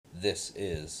This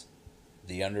is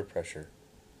the Under Pressure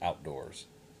Outdoors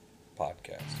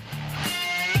podcast.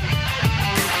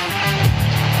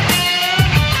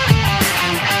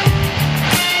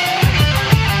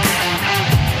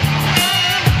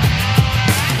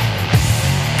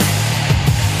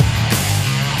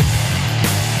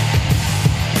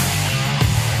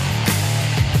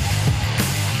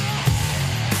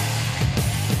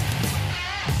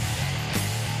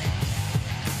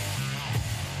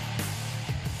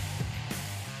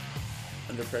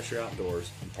 Under Pressure Outdoors,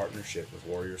 in partnership with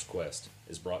Warriors Quest,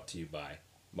 is brought to you by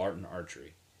Martin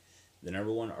Archery, the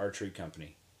 #1 archery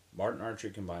company. Martin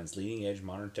Archery combines leading-edge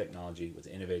modern technology with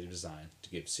innovative design to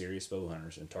give serious bow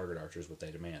hunters and target archers what they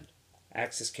demand.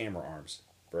 Axis Camera Arms,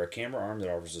 for a camera arm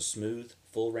that offers a smooth,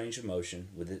 full range of motion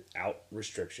without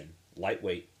restriction,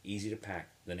 lightweight, easy to pack.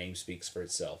 The name speaks for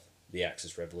itself. The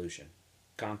Axis Revolution.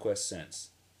 Conquest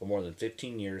Scents. For more than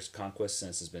 15 years, Conquest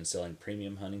Scents has been selling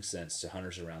premium hunting scents to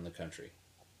hunters around the country.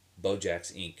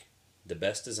 Bowjacks Inc., the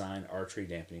best designed archery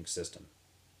dampening system.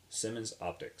 Simmons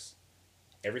Optics,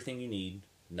 everything you need,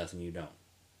 nothing you don't.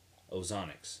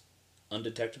 Ozonics,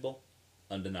 undetectable,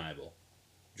 undeniable.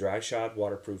 Dry shod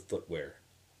waterproof footwear,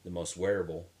 the most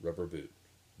wearable rubber boot.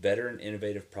 Veteran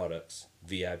Innovative Products,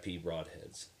 VIP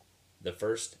Broadheads, the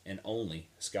first and only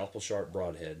scalpel sharp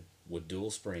broadhead with dual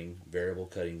spring variable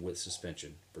cutting width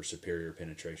suspension for superior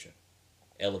penetration.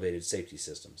 Elevated Safety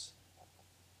Systems.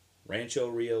 Rancho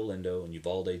Rio Lindo in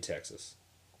Uvalde, Texas.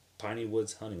 Piney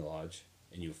Woods Hunting Lodge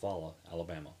in Eufaula,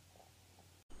 Alabama.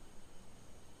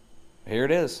 Here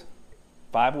it is.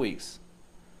 5 weeks.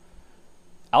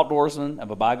 Outdoorsman of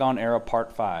a Bygone Era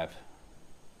Part 5.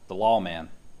 The Lawman.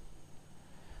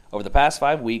 Over the past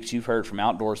 5 weeks, you've heard from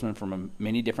outdoorsmen from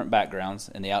many different backgrounds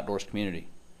in the outdoors community.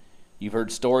 You've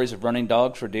heard stories of running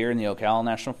dogs for deer in the Ocala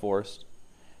National Forest,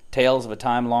 tales of a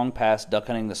time long past duck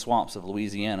hunting the swamps of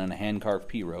Louisiana in a hand-carved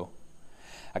P-row,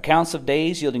 accounts of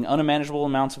days yielding unimaginable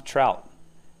amounts of trout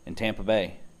in Tampa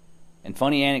Bay, and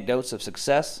funny anecdotes of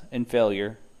success and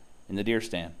failure in the deer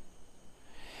stand.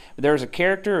 But there is a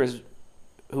character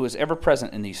who is ever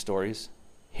present in these stories,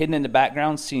 hidden in the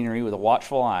background scenery with a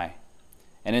watchful eye,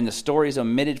 and in the stories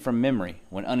omitted from memory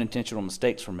when unintentional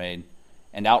mistakes were made,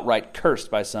 and outright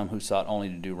cursed by some who sought only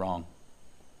to do wrong.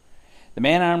 The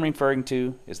man I'm referring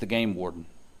to is the Game Warden,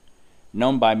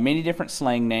 known by many different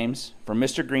slang names, from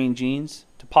Mr. Green Jeans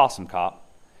to Possum Cop.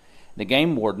 The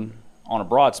Game Warden, on a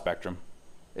broad spectrum,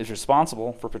 is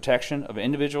responsible for protection of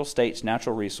individual states'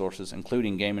 natural resources,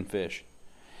 including game and fish.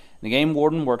 The Game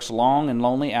Warden works long and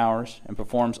lonely hours and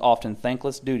performs often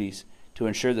thankless duties to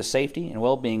ensure the safety and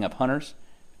well-being of hunters,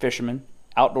 fishermen,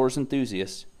 outdoors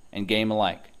enthusiasts, and game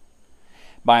alike,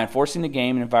 by enforcing the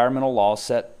game and environmental laws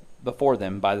set before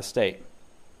them by the state.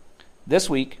 This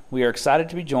week, we are excited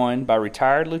to be joined by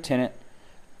retired lieutenant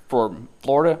for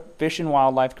Florida Fish and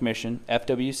Wildlife Commission,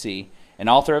 FWC, and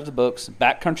author of the books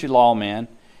Backcountry Lawman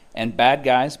and Bad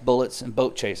Guys, Bullets, and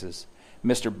Boat Chases,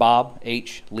 Mr. Bob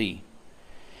H. Lee.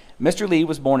 Mr. Lee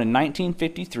was born in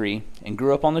 1953 and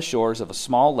grew up on the shores of a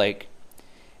small lake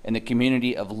in the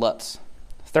community of Lutz,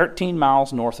 13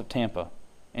 miles north of Tampa.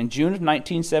 In June of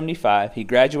 1975, he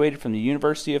graduated from the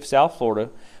University of South Florida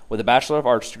with a Bachelor of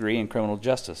Arts degree in criminal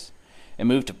justice, and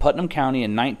moved to Putnam County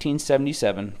in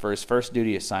 1977 for his first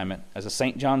duty assignment as a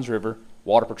St. Johns River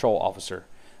Water Patrol officer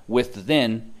with the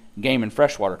then Game and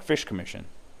Freshwater Fish Commission.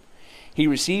 He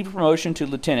received promotion to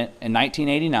lieutenant in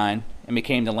 1989 and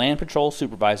became the land patrol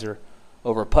supervisor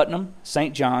over Putnam,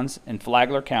 St. Johns, and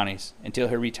Flagler counties until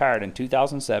he retired in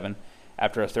 2007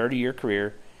 after a 30-year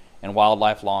career in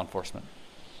wildlife law enforcement.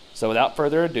 So without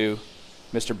further ado,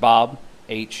 Mr. Bob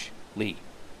H. Lee.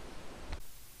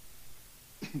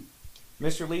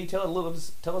 Mr. Lee, tell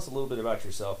us a little bit about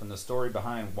yourself and the story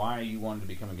behind why you wanted to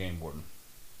become a game warden.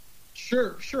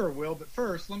 Sure, Will. But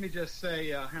first, let me just say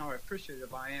how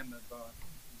appreciative I am of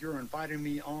your inviting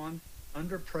me on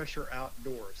Under Pressure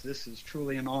Outdoors. This is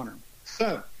truly an honor.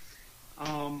 So,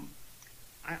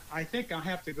 I think I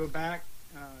have to go back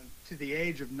to the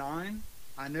age of 9.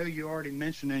 I know you already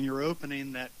mentioned in your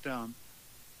opening that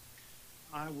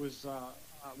I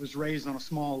was raised on a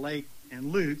small lake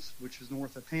in Lutz, which is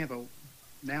north of Tampa,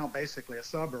 now basically a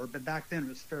suburb, but back then it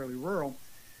was fairly rural.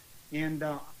 And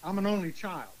I'm an only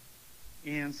child.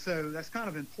 And so that's kind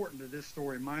of important to this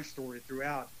story, my story,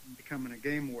 throughout becoming a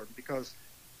game warden, because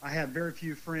I had very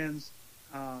few friends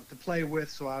to play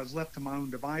with, so I was left to my own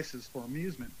devices for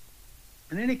amusement.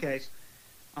 In any case,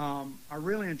 I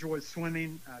really enjoyed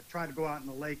swimming. I tried to go out in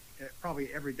the lake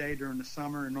probably every day during the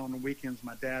summer, and on the weekends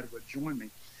my dad would join me.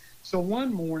 So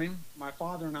one morning, my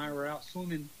father and I were out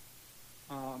swimming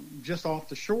just off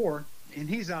the shore, and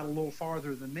he's out a little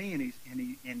farther than me, and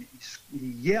he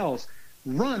yells,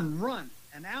 "Run, run!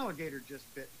 An alligator just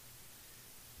bit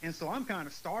me." And so I'm kind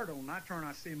of startled, and I turn,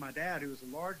 I see my dad, who is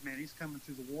a large man. He's coming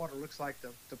through the water, looks like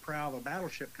the prow of a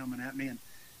battleship coming at me, and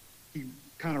he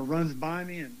kind of runs by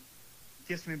me and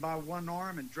gets me by one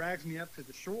arm and drags me up to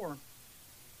the shore.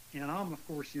 And I'm, of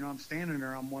course, I'm standing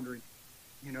there, I'm wondering,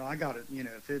 I got it,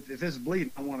 if it's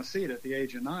bleeding, I want to see it at the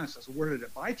age of 9. So I said, "Where did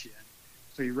it bite you?"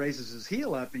 So he raises his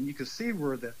heel up, and you could see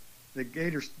where the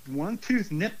gator's one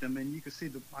tooth nipped him, and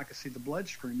I could see the blood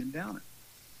streaming down it.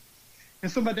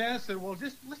 And so my dad said, "Well,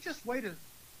 let's just wait a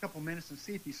couple minutes and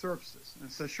see if he surfaces."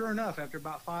 And so sure enough, after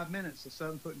about 5 minutes, the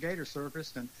 7-foot gator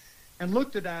surfaced and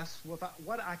looked at us with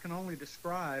what I can only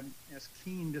describe as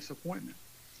keen disappointment.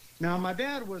 Now, my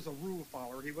dad was a rule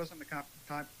follower. He wasn't the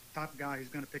type of guy who's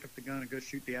going to pick up the gun and go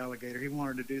shoot the alligator. He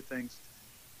wanted to do things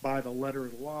by the letter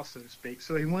of the law, so to speak.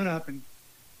 So he went up and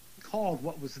called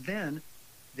what was then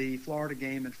the Florida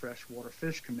Game and Freshwater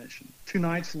Fish Commission. 2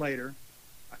 nights later,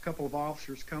 a couple of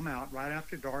officers come out right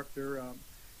after dark.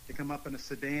 They come up in a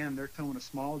sedan. They're towing a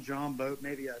small John boat,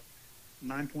 maybe a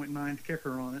 9.9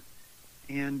 kicker on it.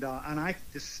 And I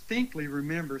distinctly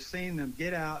remember seeing them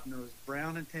get out in those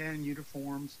brown and tan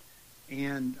uniforms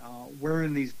and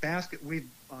wearing these basket weave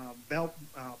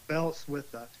belts with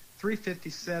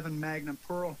 357 Magnum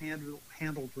pearl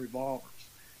handled revolvers.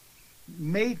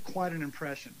 Made quite an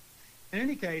impression. In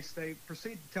any case, they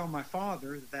proceed to tell my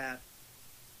father that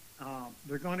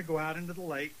they're going to go out into the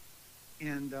lake,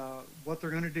 and what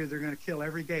they're going to do, they're going to kill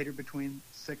every gator between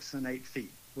 6 and 8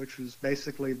 feet, which was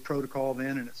basically the protocol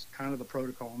then, and it's kind of the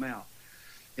protocol now,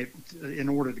 in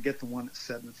order to get the one at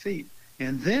 7 feet.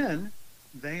 And then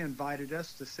they invited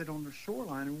us to sit on the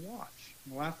shoreline and watch.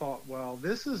 Well, I thought, well,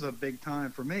 this is a big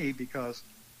time for me because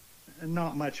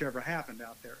not much ever happened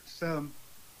out there. So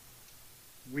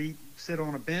we sit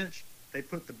on a bench. They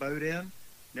put the boat in,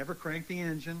 never cranked the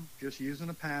engine, just using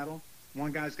a paddle.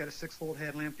 One guy's got a 6-volt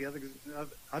headlamp. The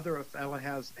other fella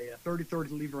has a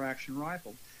 30-30 lever action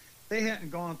rifle. They hadn't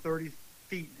gone 30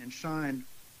 feet and shined.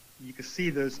 You could see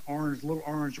those little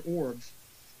orange orbs.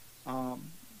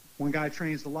 One guy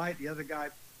trains the light. The other guy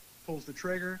pulls the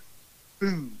trigger.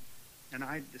 Boom. And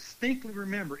I distinctly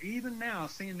remember, even now,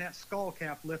 seeing that skull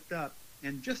cap lift up.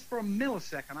 And just for a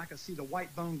millisecond, I could see the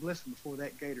white bone glisten before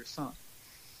that gator sunk.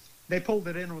 They pulled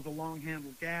it in with a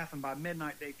long-handled gaff, and by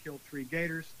midnight, they killed 3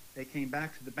 gators. They came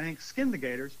back to the bank, skinned the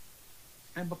gators,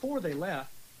 and before they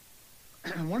left,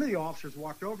 one of the officers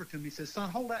walked over to me. He said, "Son,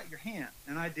 hold out your hand."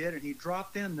 And I did, and he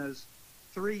dropped in those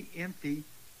 3 empty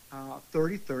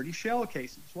 30-30 shell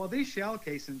casings. Well, these shell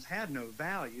casings had no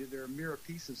value. They're mere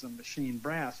pieces of machined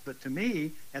brass. But to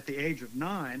me, at the age of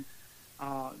 9,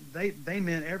 they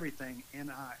meant everything. And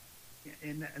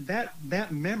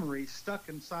that memory stuck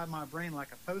inside my brain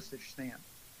like a postage stamp.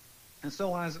 And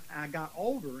so as I got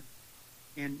older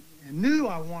and knew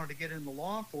I wanted to get into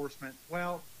law enforcement,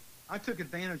 well, I took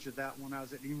advantage of that when I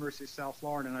was at the University of South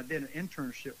Florida, and I did an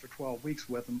internship for 12 weeks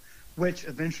with them, which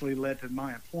eventually led to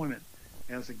my employment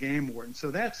as a game warden.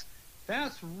 So that's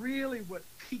really what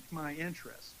piqued my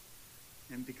interest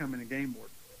in becoming a game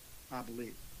warden, I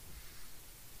believe.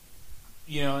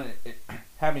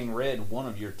 Having read one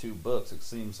of your 2 books, it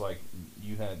seems like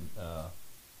you had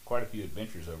quite a few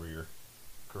adventures over your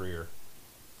career.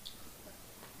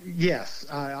 Yes,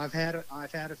 I've had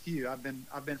a few. I've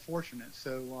been fortunate.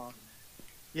 So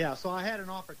so I had an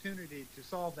opportunity to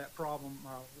solve that problem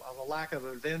of a lack of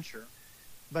adventure.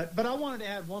 But I wanted to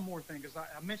add one more thing, because I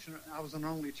mentioned I was an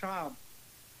only child.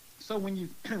 So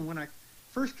when I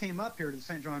first came up here to the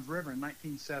St. Johns River in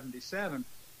 1977,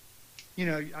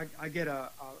 I get a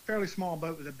fairly small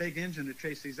boat with a big engine to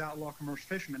chase these outlaw commercial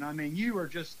fishermen. I mean, you are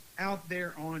just out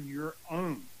there on your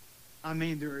own. I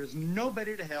mean, there is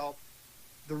nobody to help.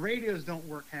 The radios don't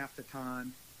work half the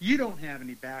time. You don't have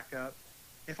any backup.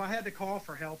 If I had to call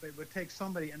for help, it would take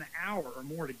somebody an hour or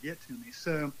more to get to me.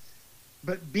 So,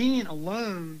 but being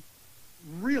alone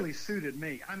really suited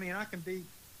me. I mean, I can be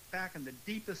back in the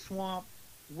deepest swamp,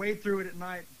 wade through it at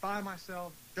night by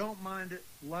myself, don't mind it,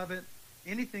 love it,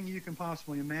 anything you can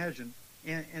possibly imagine.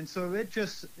 And so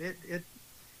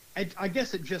I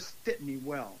guess it just fit me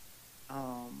well.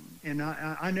 And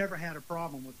I never had a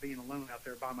problem with being alone out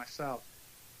there by myself.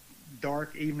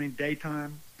 Dark, evening,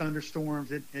 daytime,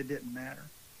 thunderstorms, it didn't matter.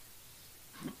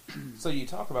 So you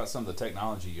talk about some of the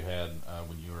technology you had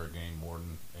when you were a game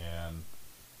warden, and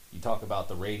you talk about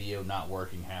the radio not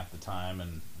working half the time,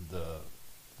 and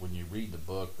when you read the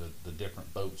book, the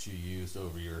different boats you used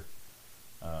over your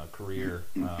career.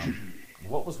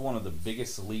 What was one of the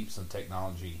biggest leaps in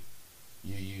technology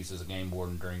you used as a game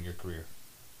warden during your career?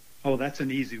 Oh, that's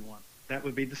an easy one. That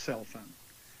would be the cell phone.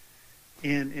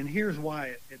 And here's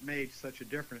why it made such a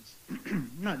difference,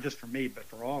 not just for me, but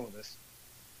for all of us,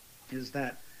 is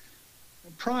that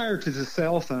prior to the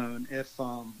cell phone, if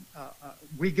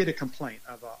we get a complaint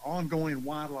of an ongoing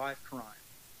wildlife crime,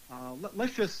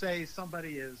 let's just say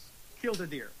somebody has killed a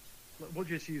deer. We'll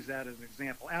just use that as an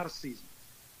example, out of season.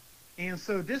 And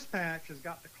so dispatch has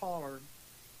got the caller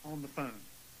on the phone.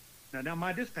 Now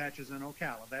my dispatch is in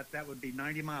Ocala. That would be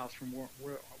 90 miles from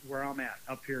where I'm at,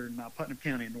 up here in Putnam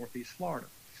County in Northeast Florida.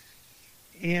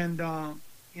 And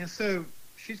so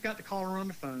she's got the caller on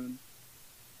the phone.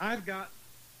 I've got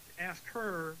to ask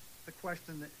her the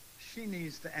question that she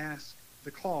needs to ask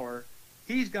the caller.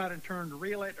 He's got in turn to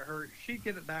relay it to her. She'd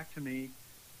give it back to me.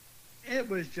 It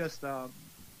was just a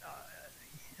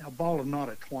ball of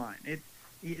knotted twine.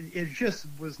 It just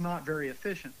was not very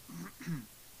efficient.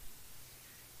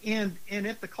 And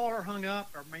if the caller hung up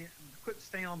or couldn't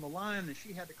stay on the line, then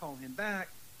she had to call him back.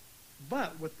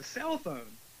 But with the cell phone,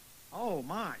 oh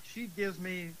my, she gives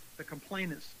me the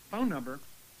complainant's phone number.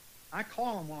 I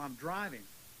call him while I'm driving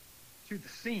to the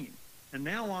scene. And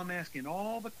now I'm asking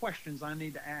all the questions I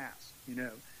need to ask. You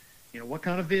know, what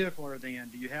kind of vehicle are they in?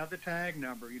 Do you have the tag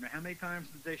number? You know, how many times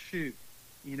did they shoot?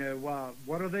 You know,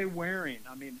 what are they wearing?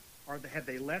 I mean, have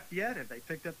they left yet? Have they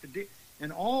picked up the deer?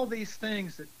 And all these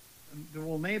things that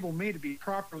will enable me to be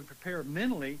properly prepared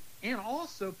mentally and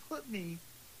also put me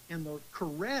in the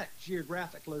correct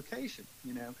geographic location,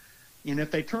 you know. And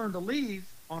if they turn to leave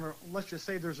on let's just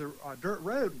say there's a dirt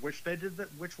road, which way did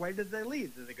they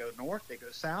leave? Did they go north? Did they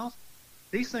go south?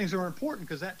 These things are important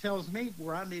because that tells me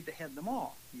where I need to head them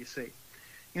off, you see.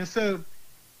 And so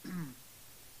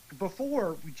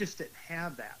before, we just didn't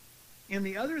have that. And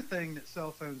the other thing that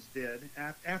cell phones did,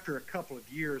 after a couple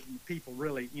of years when people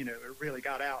really, you know, it really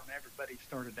got out and everybody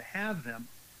started to have them,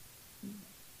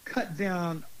 cut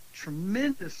down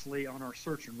tremendously on our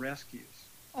search and rescues.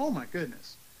 Oh, my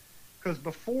goodness. Because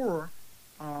before,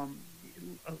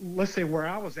 let's say where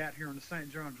I was at here in the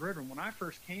St. Johns River, when I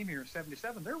first came here in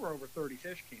 77, there were over 30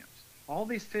 fish camps. All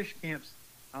these fish camps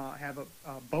have a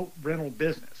boat rental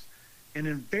business. And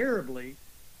invariably,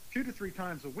 2 to 3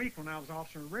 times a week when I was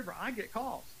officer in the river, I get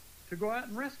calls to go out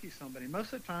and rescue somebody.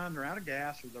 Most of the time, they're out of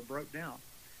gas or they're broke down.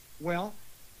 Well,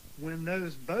 when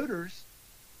those boaters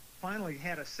finally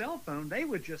had a cell phone, they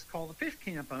would just call the fish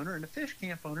camp owner, and the fish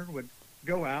camp owner would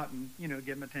go out and, you know,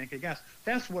 give them a tank of gas.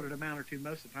 That's what it amounted to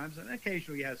most of the times. And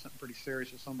occasionally you had something pretty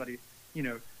serious, or somebody, you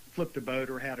know, flipped a boat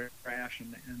or had a crash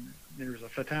and there was a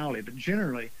fatality. But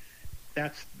generally,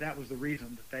 that was the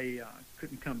reason that they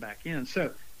couldn't come back in.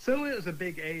 So it was a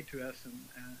big aid to us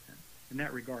in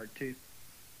that regard too.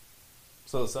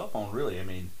 So the cell phone, really, I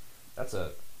mean, that's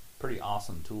a pretty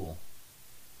awesome tool.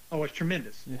 Oh, it's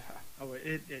tremendous. Yeah. Oh,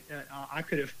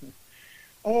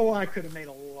 I could have made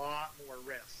a lot more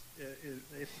arrests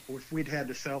if we'd had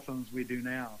the cell phones we do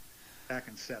now back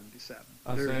in '77.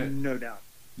 There's no doubt.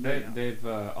 They've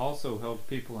also helped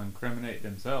people incriminate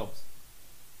themselves.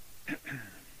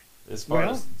 As far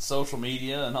as social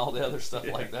media and all the other stuff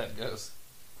like that goes.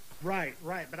 Right.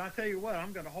 But I tell you what,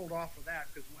 I'm going to hold off for that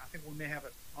because I think we may have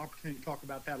an opportunity to talk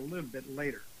about that a little bit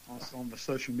later, also on the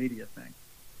social media thing.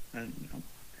 And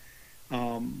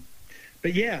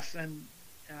but yes, and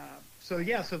so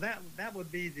that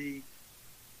would be the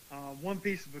one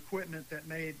piece of equipment that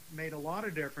made a lot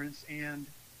of difference. And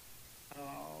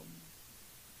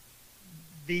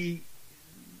the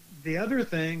other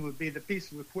thing would be the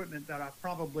piece of equipment that I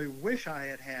probably wish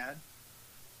I had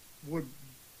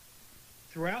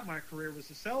throughout my career was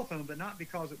a cell phone, but not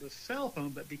because it was a cell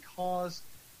phone, but because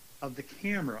of the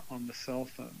camera on the cell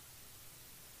phone.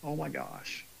 Oh my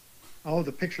gosh. Oh,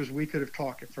 the pictures we could have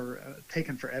taken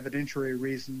for evidentiary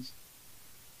reasons.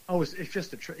 Oh, it's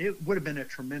just it would have been a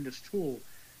tremendous tool.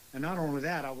 And not only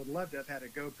that, I would love to have had a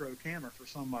GoPro camera for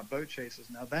some of my boat chases.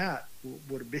 Now that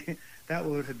would have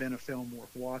been a film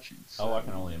worth watching. So, oh, I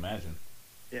can only imagine.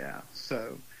 Yeah.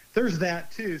 So there's that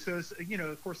too. So it's, you know,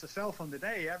 of course, the cell phone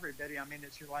today, everybody. I mean,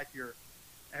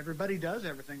 everybody does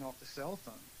everything off the cell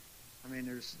phone. I mean,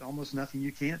 there's almost nothing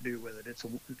you can't do with it. It's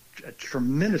a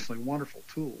tremendously wonderful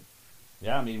tool.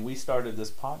 Yeah, I mean, we started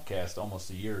this podcast almost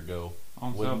a year ago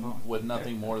with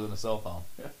nothing more than a cell phone.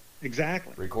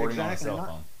 Exactly. Recording on a cell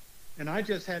phone. And I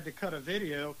just had to cut a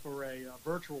video for a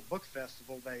virtual book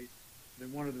festival. They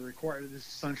wanted to require this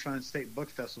Sunshine State Book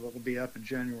Festival. It'll be up in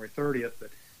January 30th.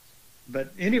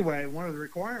 But anyway, one of the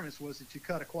requirements was that you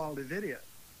cut a quality video.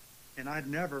 And I'd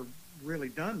never really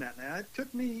done that. Now, it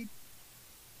took me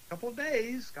a couple of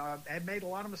days. I had made a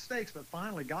lot of mistakes, but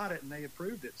finally got it, and they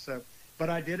approved it. So, but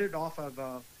I did it off of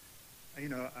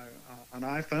an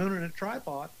iPhone and a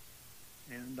tripod.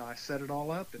 and I set it all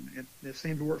up, and it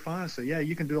seemed to work fine. So yeah,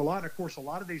 you can do a lot. And of course, a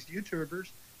lot of these YouTubers,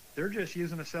 they're just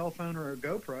using a cell phone or a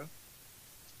GoPro.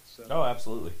 So. Oh,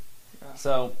 absolutely. Yeah.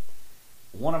 So,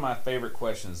 one of my favorite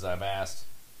questions I've asked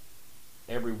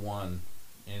everyone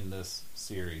in this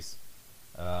series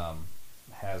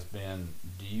has been,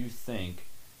 do you think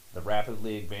the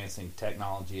rapidly advancing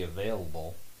technology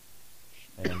available,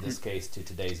 and in this case to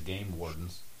today's game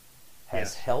wardens,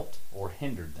 has helped or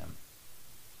hindered them?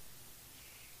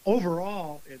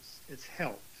 Overall, it's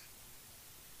helped.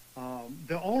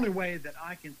 The only way that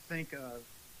I can think of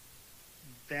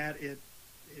that it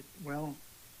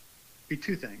be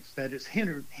two things. That it's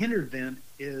hindered them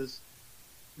is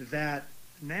that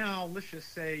now, let's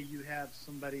just say you have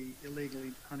somebody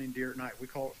illegally hunting deer at night. We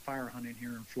call it fire hunting here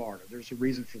in Florida. There's a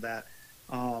reason for that.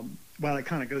 Well, it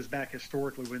kind of goes back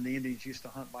historically when the Indians used to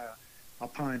hunt by a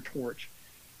pine torch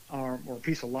or a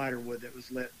piece of lighter wood that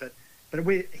was lit. But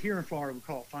we here in Florida, we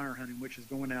call it fire hunting, which is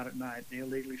going out at night and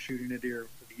illegally shooting a deer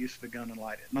with the use of a gun and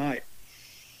light at night.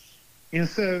 And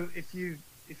so if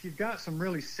you've got some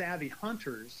really savvy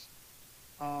hunters,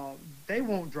 they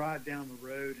won't drive down the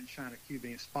road and shine a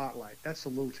Q-beam spotlight. That's a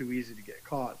little too easy to get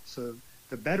caught. So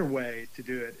the better way to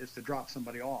do it is to drop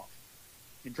somebody off.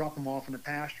 You drop them off in the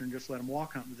pasture and just let them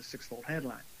walk hunt with a 6-volt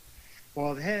headlight.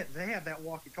 Well, they have that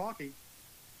walkie-talkie.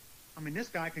 I mean, this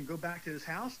guy can go back to his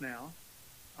house now,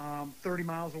 30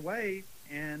 miles away,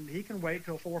 and he can wait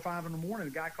till 4 or 5 in the morning.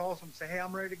 The guy calls him and say, "Hey,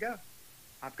 I'm ready to go.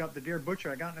 I've got the deer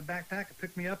butcher I got in the backpack. It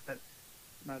picked me up at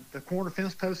the corner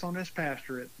fence post on this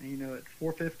pasture at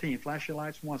 4:15. Flash your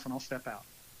lights once and I'll step out."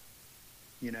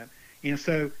 And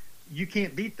so you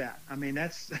can't beat that. I mean,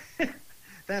 that's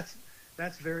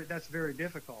very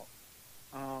difficult.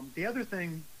 The other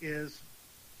thing is,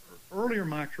 earlier in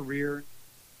my career,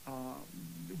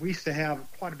 we used to have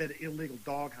quite a bit of illegal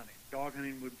dog hunting. Dog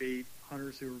hunting would be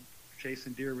hunters who were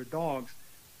chasing deer with dogs,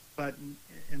 but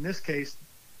in this case,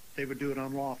 they would do it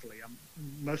unlawfully. I'm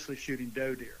mostly shooting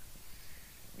doe deer.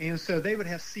 And so they would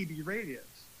have CB radios.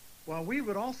 Well, we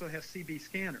would also have CB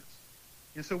scanners.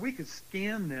 And so we could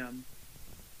scan them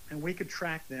and we could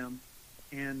track them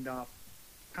and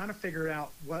kind of figure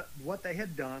out what they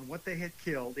had done, what they had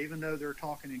killed, even though they're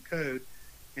talking in code.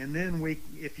 And then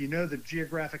if you know the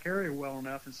geographic area well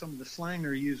enough and some of the slang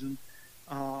they're using,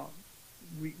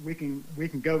 we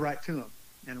can go right to them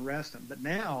and arrest them. But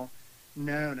now,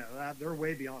 no, they're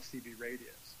way beyond CB radios.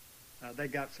 They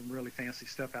got some really fancy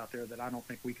stuff out there that I don't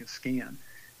think we can scan.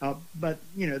 But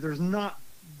there's not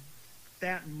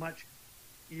that much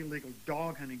illegal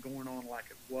dog hunting going on like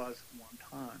it was at one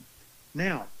time.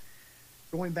 Now,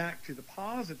 going back to the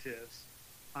positives,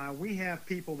 we have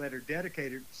people that are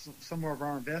dedicated. Some of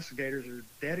our investigators are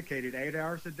dedicated 8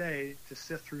 hours a day to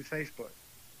sift through Facebook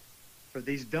for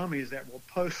these dummies that will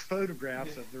post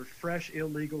photographs of their fresh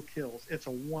illegal kills. It's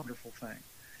a wonderful thing,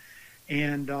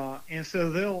 and so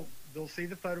they'll see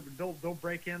the photo. They'll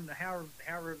break in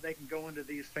however they can go into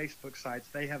these Facebook sites.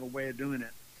 They have a way of doing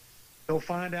it. They'll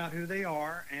find out who they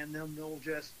are, and then they'll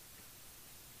just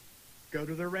go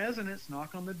to their residence,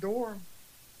 knock on the door,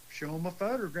 show them a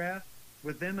photograph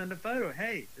with them in the photo.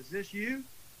 "Hey, is this you?"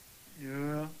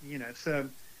 Yeah, So,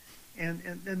 and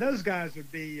those guys would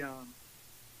be,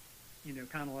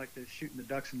 kind of like the shooting the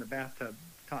ducks in the bathtub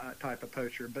type of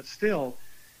poacher. But still,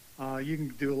 you can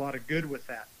do a lot of good with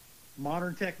that.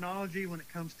 Modern technology when it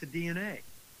comes to DNA,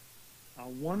 a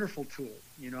wonderful tool.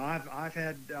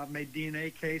 I've made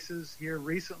DNA cases here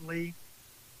recently.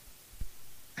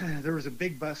 There was a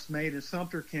big bust made in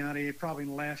Sumter County, probably in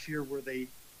the last year, where the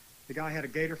guy had a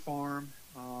gator farm,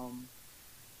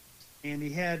 and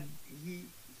it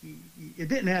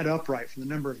didn't add up right for the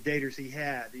number of gators he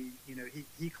had.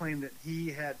 He claimed that he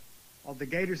had all the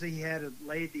gators that he had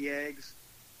laid the eggs,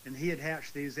 and he had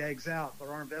hatched these eggs out, but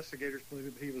our investigators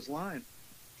believed that he was lying.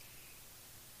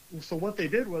 So what they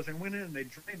did was they went in and they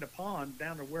drained the pond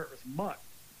down to where it was muck.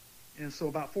 And so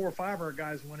about 4 or 5 of our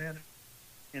guys went in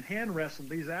and hand wrestled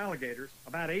these alligators,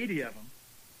 about 80 of them,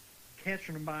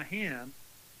 catching them by hand,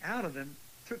 out of them,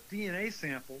 took DNA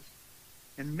samples,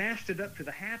 and matched it up to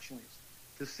the hatchlings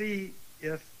to see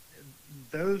if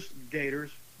those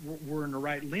gators were in the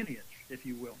right lineage, if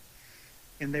you will.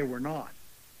 And they were not.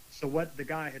 So what the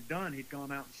guy had done, he'd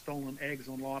gone out and stolen eggs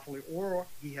unlawfully, or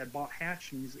he had bought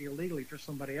hatchlings illegally for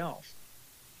somebody else.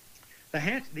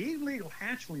 The illegal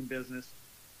hatchling business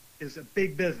is a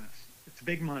big business. It's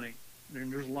big money,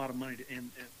 and there's a lot of money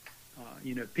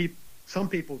some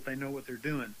people, if they know what they're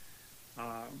doing,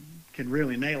 can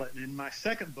really nail it. And in my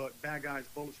second book, Bad Guys,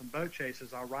 Bullets, and Boat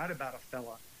Chases, I write about a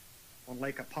fella on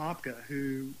Lake Apopka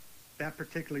who that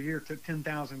particular year took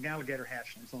 10,000 alligator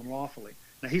hatchlings unlawfully.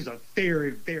 Now he's a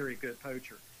very, very good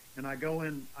poacher. And I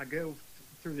go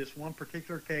through this one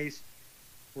particular case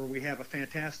where we have a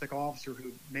fantastic officer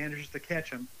who manages to catch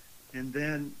him. And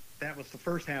then that was the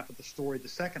first half of the story. The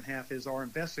second half is our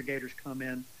investigators come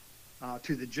in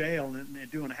to the jail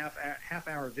and doing a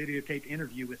half-hour videotaped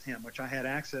interview with him, which I had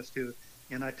access to.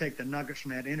 And I take the nuggets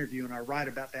from that interview and I write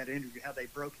about that interview, how they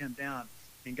broke him down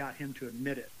and got him to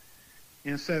admit it.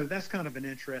 And so that's kind of an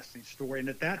interesting story. And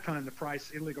at that time, the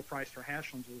illegal price for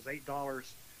hashlings was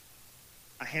 $8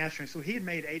 a hatchling. So he had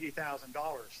made $80,000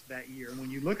 that year. And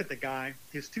when you look at the guy,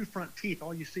 his two front teeth,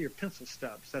 all you see are pencil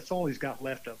stubs. That's all he's got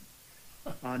left of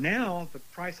them. Now, the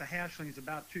price of hatchlings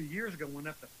about 2 years ago went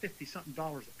up to $50-something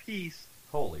a piece.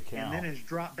 Holy cow. And then it's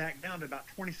dropped back down to about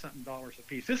 $20-something a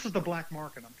piece. This is the black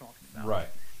market I'm talking about. Right.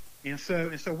 And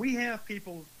so we have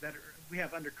people we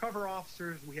have undercover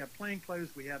officers, we have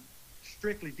plainclothes, we have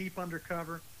strictly deep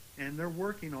undercover, and they're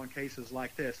working on cases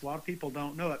like this. A lot of people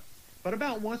don't know it. But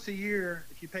about once a year,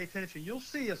 if you pay attention, you'll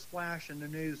see a splash in the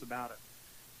news about it.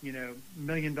 You know, $1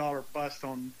 million bust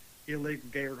on illegal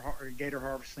gator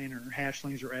harvesting or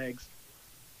hatchlings or eggs.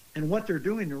 And what they're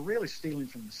doing, they're really stealing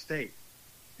from the state.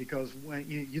 Because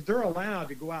when they're allowed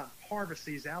to go out and harvest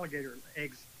these alligator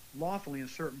eggs lawfully in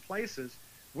certain places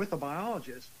with a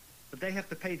biologist, but they have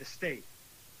to pay the state.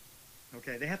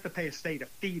 Okay, they have to pay a state a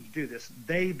fee to do this,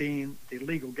 they being the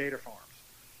illegal gator farms.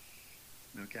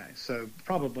 Okay, so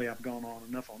probably I've gone on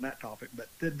enough on that topic, but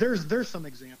there's some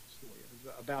examples for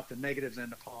you about the negatives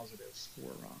and the positives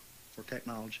for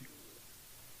technology.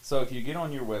 So if you get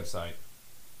on your website,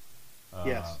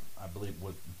 yes, I believe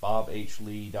with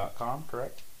bobhlee.com,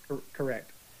 correct?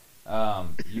 Correct.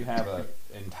 You have an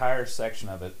entire section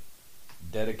of it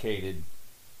dedicated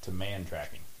to man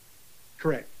tracking.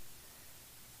 Correct.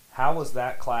 How was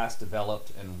that class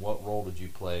developed, and what role did you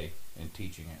play in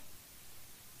teaching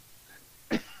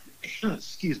it?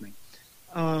 Excuse me.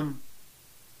 About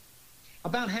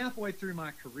halfway through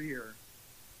my career,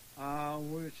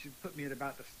 which put me at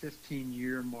about the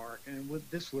 15-year mark, and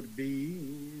this would be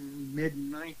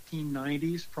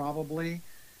mid-1990s probably,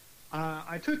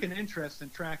 I took an interest in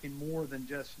tracking more than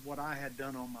just what I had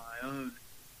done on my own.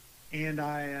 And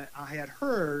I had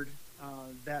heard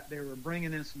that they were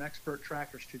bringing in some expert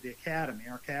trackers to the academy.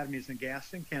 Our academy is in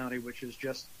Gaston County, which is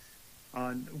just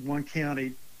one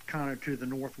county kind of to the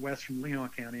northwest from Leon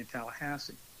County in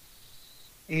Tallahassee.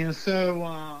 And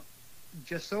so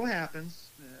just so happens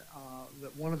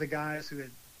that one of the guys who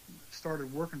had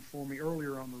started working for me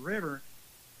earlier on the river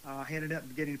ended up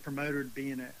getting promoted to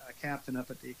being a captain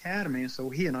up at the academy. And so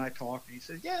he and I talked, and he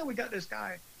said, yeah, we got this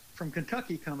guy from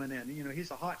Kentucky coming in. You know, he's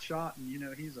a hot shot, and, you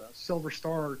know, he's a Silver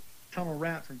Star tunnel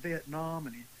rat from Vietnam,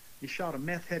 and he shot a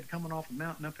meth head coming off a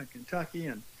mountain up in Kentucky.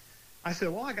 And I said,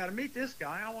 well, I got to meet this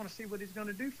guy. I want to see what he's going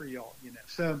to do for y'all, you know.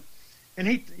 So, and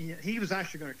he was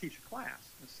actually going to teach a class.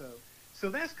 And so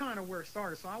that's kind of where it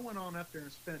started. So I went on up there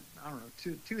and spent, I don't know,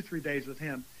 two or 3 days with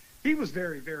him. He was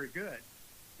very, very good.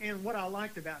 And what I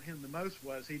liked about him the most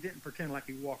was he didn't pretend like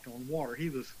he walked on water.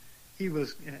 His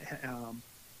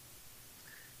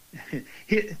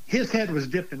head was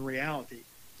dipped in reality.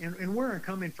 And where I'm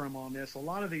coming from on this, a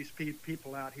lot of these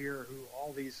people out here who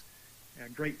all these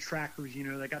great trackers, you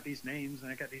know, they got these names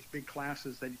and they got these big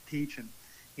classes they teach,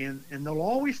 and they'll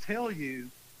always tell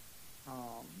you,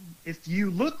 if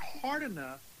you look hard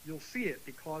enough, you'll see it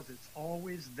because it's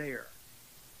always there.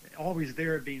 Always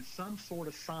there being some sort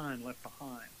of sign left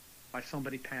behind by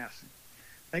somebody passing.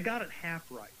 They got it half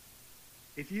right.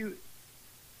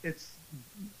 If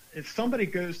somebody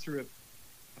goes through a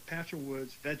patch of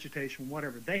woods, vegetation,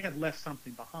 whatever, they have left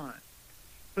something behind.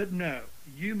 But no,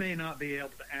 you may not be able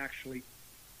to actually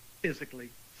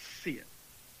physically see it.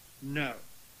 No,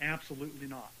 absolutely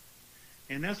not.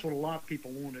 And that's what a lot of people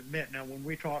won't admit. Now, when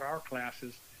we taught our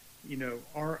classes, you know,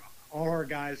 our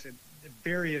guys are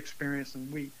very experienced,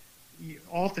 and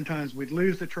oftentimes we'd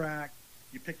lose the track.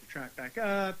 You pick the track back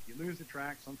up, you lose the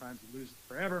track. Sometimes you lose it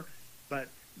forever. But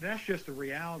that's just the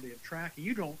reality of tracking.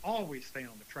 You don't always stay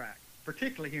on the track,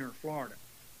 particularly here in Florida,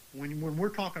 when we're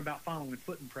talking about following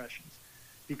foot impressions.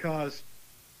 Because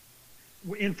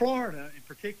in Florida, in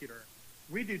particular,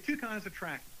 we do two kinds of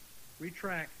tracking. We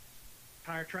track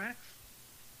tire tracks,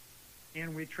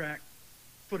 and we track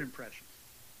foot impressions.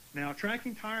 Now,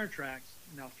 tracking tire tracks,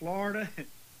 now Florida,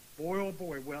 boy, oh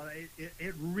boy, well,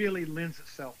 it really lends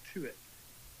itself to it.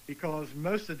 Because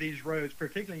most of these roads,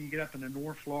 particularly you get up in the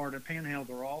North Florida Panhandle,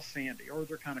 they're all sandy, or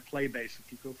they're kind of clay-based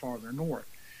if you go farther north.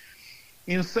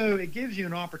 And so it gives you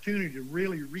an opportunity to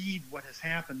really read what has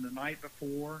happened the night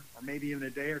before, or maybe even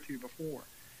a day or two before.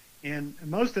 And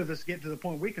most of us get to the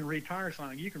point we can read tire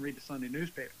sign. You can read the Sunday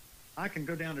newspaper. I can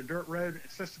go down a dirt road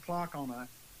at 6 o'clock on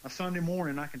a Sunday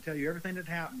morning. I can tell you everything that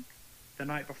happened the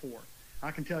night before.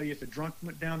 I can tell you if a drunk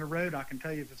went down the road. I can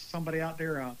tell you if it's somebody out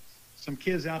there, some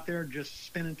kids out there just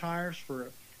spinning tires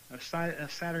for a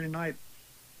Saturday night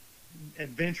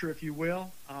adventure, if you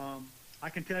will. I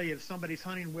can tell you if somebody's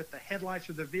hunting with the headlights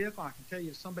of the vehicle. I can tell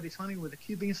you if somebody's hunting with a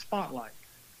Q-beam spotlight.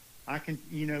 I can,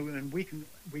 and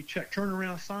we check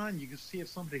turnaround sign. You can see if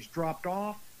somebody's dropped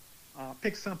off,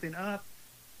 pick something up.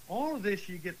 All of this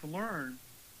you get to learn,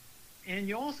 and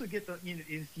you also get to,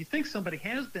 if you think somebody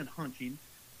has been hunting,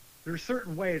 there are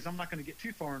certain ways. I'm not going to get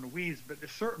too far in the weeds, but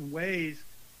there's certain ways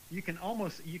you can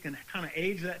kind of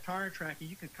age that tire track, and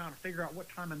you can kind of figure out what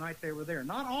time of night they were there.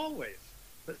 Not always,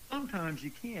 but sometimes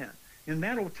you can, and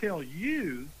that'll tell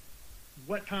you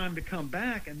what time to come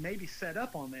back and maybe set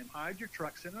up on them. Hide your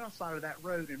truck, sit on the side of that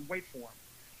road, and wait for them.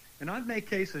 And I've made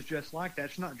cases just like that.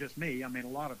 It's not just me. I mean, a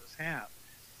lot of us have.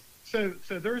 So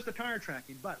there's the tire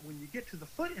tracking. But when you get to the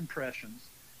foot impressions,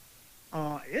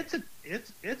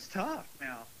 it's tough.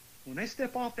 Now, when they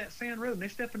step off that sand road and they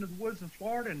step into the woods in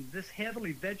Florida in this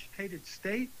heavily vegetated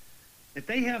state, if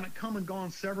they haven't come and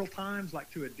gone several times, like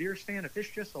to a deer stand, if it's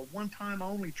just a one-time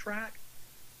only track,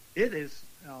 it is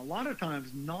a lot of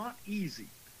times not easy.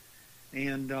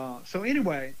 And so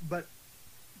anyway, but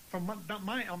from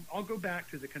I'll go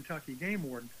back to the Kentucky game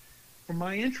warden. From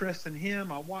my interest in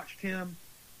him, I watched him.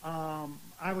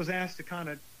 I was asked to kind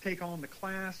of take on the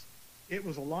class. It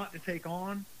was a lot to take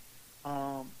on.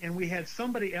 And we had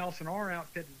somebody else in our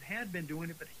outfit that had been doing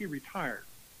it, but he retired.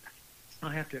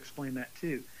 I have to explain that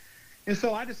too. And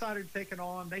so I decided to take it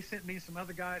on. They sent me some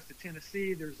other guys to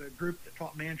Tennessee. There's a group that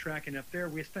taught man tracking up there.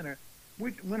 We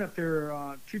went up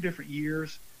there 2 different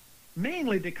years,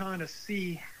 mainly to kind of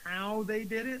see how they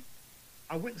did it.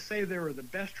 I wouldn't say they were the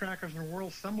best trackers in the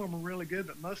world. Some of them were really good,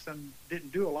 but most of them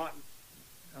didn't do a lot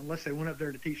unless they went up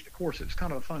there to teach the course. It's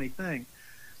kind of a funny thing.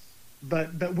 But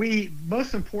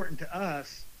most important to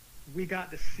us, we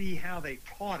got to see how they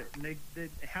taught it and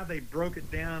how they broke it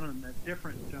down and the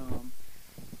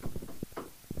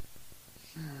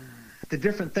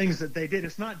different things that they did.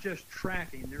 It's not just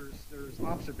tracking. There's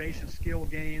observation skill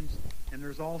games, and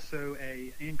there's also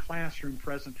a in-classroom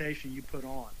presentation you put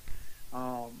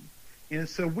on. And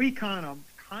so we kind of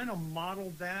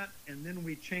modeled that, and then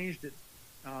we changed it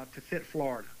to fit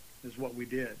Florida is what we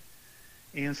did.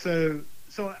 And so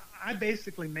I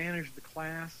basically managed the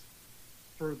class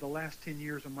for the last 10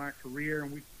 years of my career,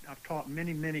 and I've taught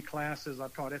many classes.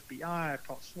 I've taught FBI, I've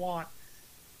taught SWAT.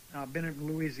 I've been in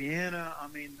Louisiana,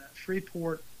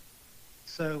 Shreveport.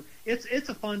 So it's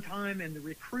a fun time, and the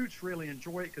recruits really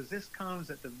enjoy it because this comes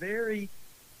at the very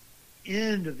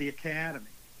end of the academy,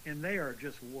 and they are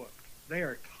just whooped. They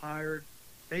are tired.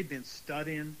 They've been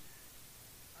studying.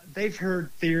 They've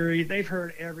heard theory. They've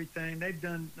heard everything. They've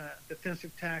done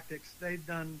defensive tactics. They've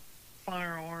done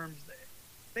firearms.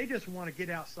 They just want to get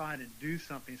outside and do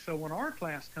something. So when our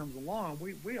class comes along,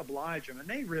 we oblige them, and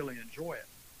they really enjoy it.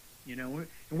 And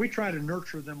we try to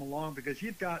nurture them along because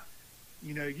we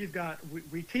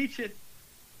teach it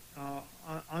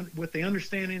with the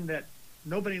understanding that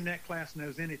nobody in that class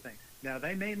knows anything. Now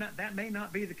that may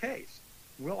not be the case.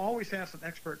 We'll always have some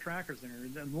expert trackers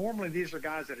in there. Normally these are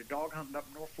guys that are dog hunting up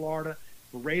in North Florida,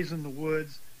 were raised in the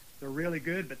woods. They're really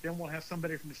good, but then we'll have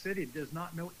somebody from the city that does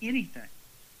not know anything.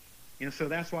 And so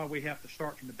that's why we have to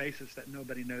start from the basis that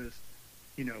nobody knows,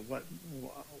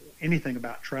 anything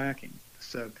about tracking.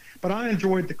 So, but I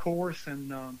enjoyed the course, and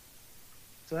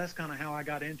so that's kind of how I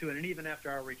got into it. And even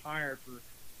after I retired for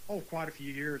quite a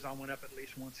few years, I went up at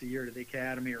least once a year to the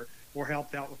academy or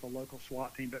helped out with the local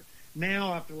SWAT team. But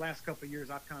now, after the last couple of years,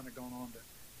 I've kind of gone on to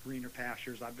greener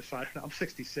pastures. I've decided I'm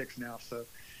 66 now, so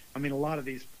a lot of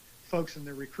these folks in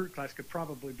the recruit class could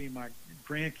probably be my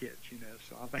grandkids,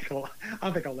 So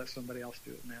I think I'll let somebody else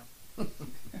do it now.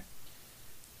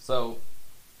 So,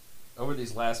 over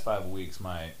these last 5 weeks,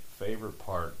 my favorite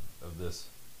part of this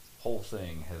whole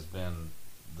thing has been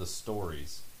the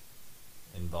stories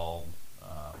involved,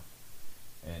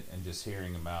 and just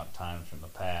hearing about times from the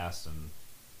past and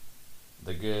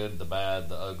the good, the bad,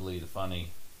 the ugly, the funny.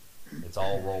 It's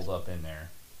all rolled up in there.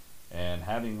 And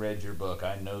having read your book,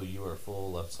 I know you are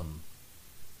full of some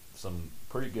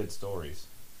pretty good stories.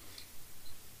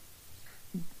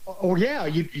 Oh yeah,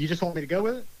 you just want me to go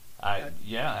with it?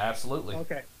 Yeah, absolutely.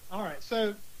 Okay. All right.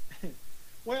 So,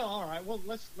 all right. Well,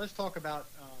 let's talk about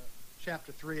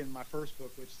chapter 3 in my first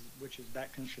book, which is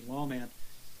Backcountry Lawman.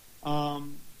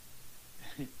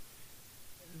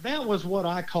 That was what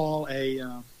I call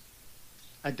a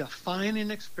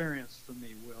defining experience for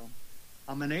me, Will.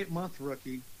 I'm an 8-month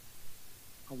rookie,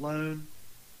 alone,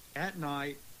 at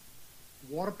night,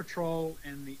 Water Patrol,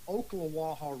 and the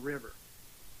Ocklawaha River.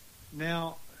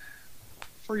 Now,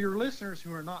 for your listeners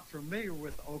who are not familiar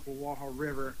with the Ocklawaha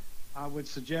River, I would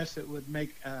suggest it would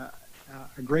make a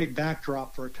great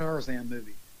backdrop for a Tarzan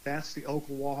movie. That's the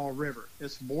Ocklawaha River.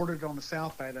 It's bordered on the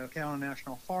south by the Ocala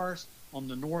National Forest, on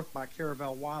the north by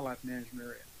Caravel Wildlife Management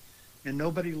Area. And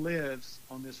nobody lives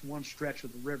on this one stretch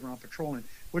of the river I'm patrolling,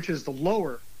 which is the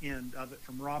lower end of it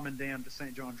from Rodman Dam to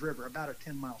St. Johns River, about a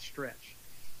 10-mile stretch.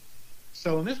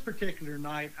 So on this particular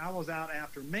night, I was out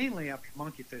mainly after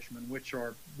monkey fishermen, which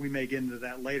are, we may get into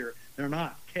that later. They're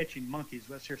not catching monkeys.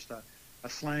 That's just a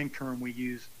slang term we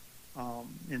use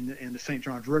in the St.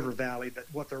 Johns River Valley. But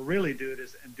what they're really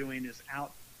doing is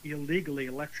out illegally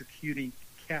electrocuting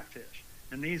catfish.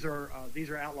 And these are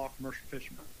outlaw commercial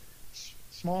fishermen.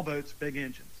 Small boats, big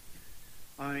engines.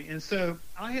 And so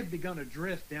I had begun to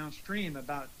drift downstream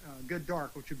about good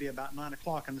dark, which would be about 9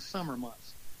 o'clock in the summer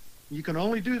months. You can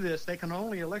only do this. They can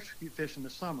only electrocute fish in the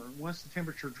summer. Once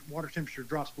the water temperature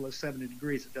drops below 70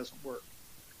 degrees, it doesn't work.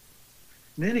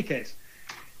 In any case,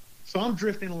 so I'm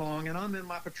drifting along, and I'm in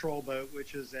my patrol boat,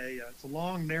 which is it's a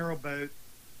long, narrow boat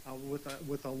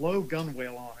with a low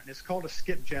gunwale on it. It's called a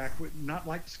skipjack, not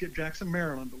like the skipjacks in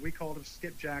Maryland, but we called them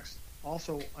skipjacks.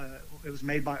 Also, it was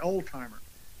made by Old Timer,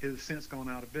 who's since gone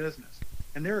out of business.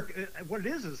 And what it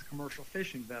is a commercial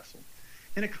fishing vessel.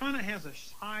 And it kind of has a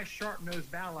high,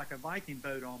 sharp-nosed bow like a Viking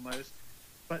boat almost,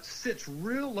 but sits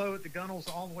real low at the gunnels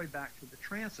all the way back to the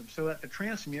transom. So at the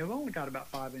transom, you've only got about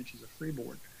 5 inches of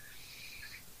freeboard.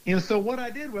 And so what I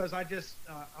did was I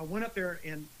went up there,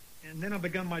 and then I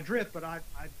begun my drift, but I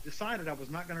decided I was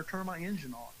not going to turn my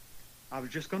engine on. I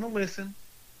was just going to listen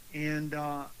and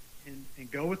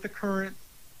go with the current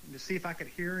to see if I could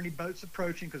hear any boats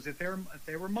approaching, because if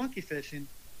they were monkey fishing,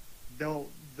 they'll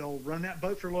run that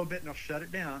boat for a little bit and they'll shut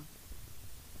it down.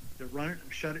 They'll run it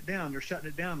and shut it down. They're shutting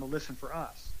it down to listen for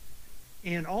us.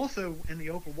 And also in the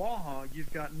Ocklawaha,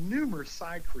 you've got numerous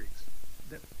side creeks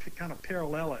that kind of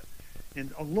parallel it,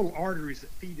 and little arteries that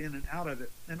feed in and out of it.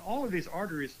 And all of these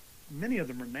arteries, many of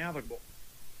them are navigable,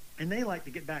 and they like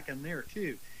to get back in there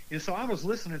too. And so I was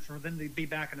listening for them to be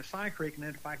back in a side creek, and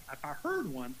then if I heard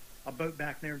a boat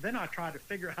back there, then I tried to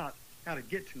figure out how to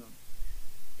get to them.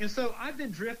 And so I've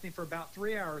been drifting for about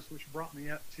 3 hours, which brought me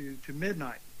up to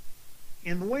midnight.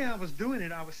 And the way I was doing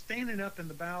it, I was standing up in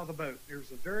the bow of the boat.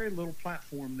 There's a very little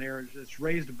platform there that's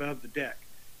raised above the deck.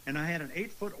 And I had an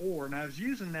 8-foot oar, and I was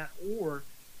using that oar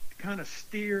to kind of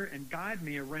steer and guide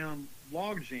me around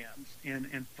log jams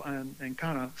and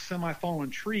kind of semi-fallen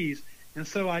trees. And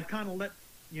so I'd kind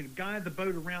of guide the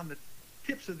boat around the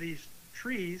tips of these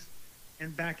trees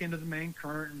and back into the main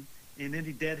current and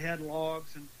into deadhead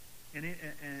logs and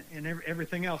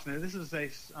everything else. Now this is a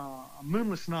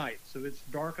moonless night, so it's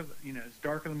dark of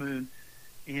the moon,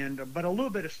 but a little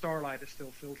bit of starlight is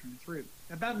still filtering through.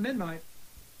 About midnight,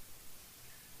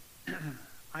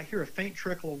 I hear a faint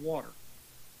trickle of water,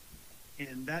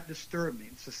 and that disturbed me.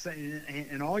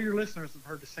 And all your listeners have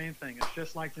heard the same thing. It's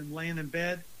just like them laying in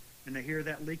bed and they hear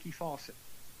that leaky faucet,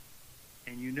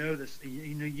 and you know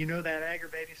that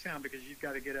aggravating sound because you've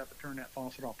got to get up and turn that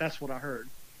faucet off. That's what I heard.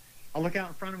 I look out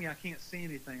in front of me, I can't see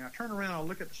anything. I turn around, I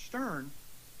look at the stern,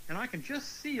 and I can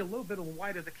just see a little bit of the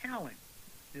white of the cowling.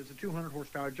 It was a 200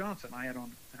 horsepower Johnson I had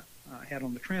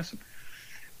on the transom.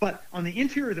 But on the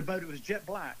interior of the boat, it was jet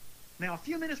black. Now, about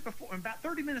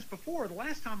 30 minutes before, the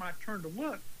last time I turned to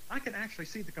look, I could actually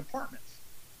see the compartments.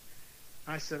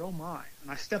 I said, oh my.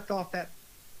 And I stepped off that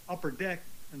upper deck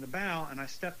in the bow, and I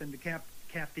stepped into cap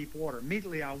deep water.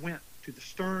 Immediately, I went to the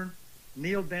stern,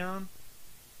 kneeled down,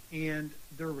 and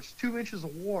there was 2 inches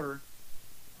of water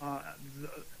at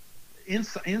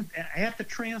the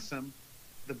transom.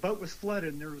 The boat was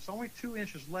flooded, and there was only 2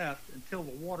 inches left until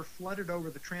the water flooded over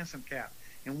the transom cap.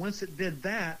 And once it did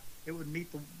that, it would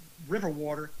meet the river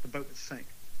water, the boat would sink.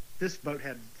 This boat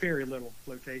had very little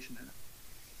flotation in it.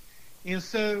 And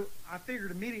so I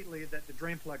figured immediately that the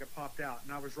drain plug had popped out,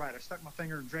 and I was right. I stuck my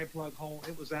finger in the drain plug hole.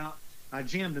 It was out. I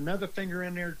jammed another finger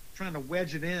in there, trying to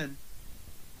wedge it in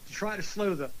to try to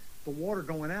slow the water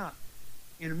going out.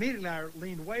 And immediately I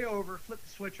leaned way over, flipped the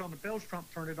switch on the bilge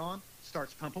pump, turned it on,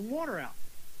 starts pumping water out.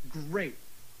 Great.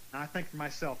 And I think to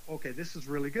myself, okay, this is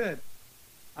really good.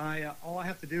 All I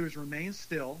have to do is remain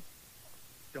still,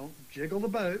 don't jiggle the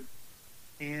boat,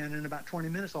 and in about 20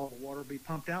 minutes all the water will be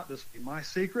pumped out. This will be my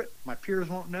secret. My peers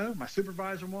won't know. My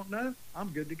supervisor won't know. I'm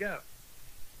good to go.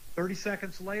 30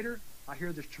 seconds later, I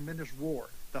hear this tremendous roar.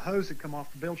 The hose had come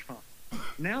off the bilge pump.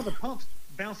 Now the pump's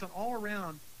bouncing all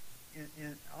around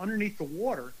and underneath the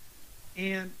water,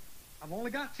 and I've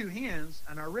only got 2 hands,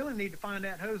 and I really need to find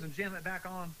that hose and jam it back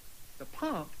on the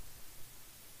pump.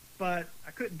 but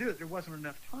I couldn't do it. There wasn't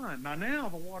enough time. Now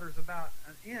the water's about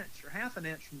an inch or half an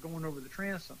inch from going over the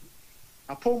transom.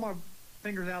 I pull my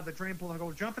fingers out of the drain pull and I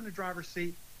go jump in the driver's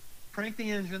seat, crank the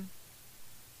engine,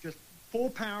 just full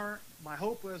power. My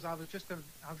hope was I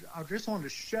just wanted to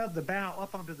shove the bow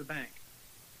up onto the bank.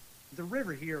 The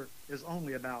river here is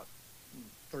only about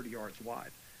 30 yards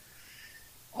wide.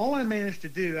 All I managed to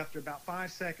do after about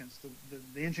 5 seconds,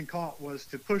 the engine caught, was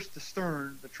to push the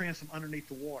stern, the transom, underneath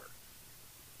the water.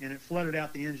 And it flooded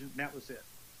out the engine, and that was it.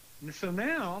 And so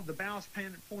now the bow's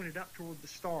pointed up toward the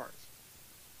stars.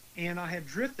 And I had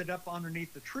drifted up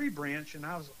underneath the tree branch, and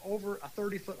I was over a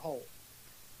 30-foot hole.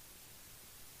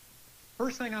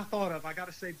 First thing I thought of, I got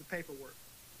to save the paperwork.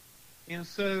 And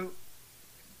so,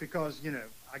 because,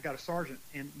 I got a sergeant,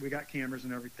 and we got cameras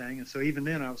and everything, and so even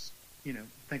then I was,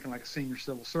 thinking like a senior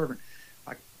civil servant.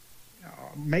 I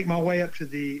make my way up to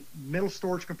the middle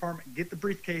storage compartment, get the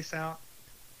briefcase out,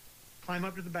 climb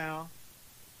up to the bow,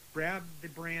 grab the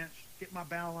branch, get my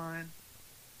bow line.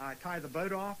 I tie the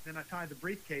boat off, then I tie the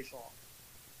briefcase off.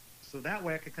 So that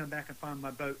way I could come back and find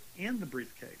my boat and the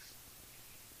briefcase.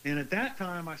 And at that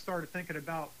time, I started thinking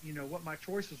about, what my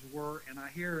choices were, and I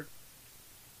hear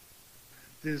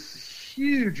this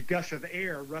huge gush of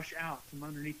air rush out from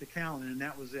underneath the cowling, and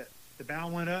that was it. The bow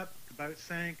went up, the boat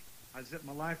sank, I zipped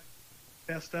my life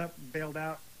vest up and bailed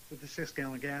out with a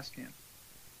 6-gallon gas can.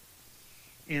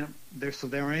 And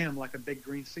there I am, like a big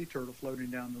green sea turtle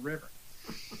floating down the river.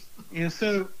 And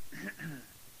so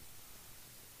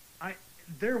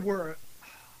there were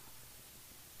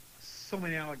so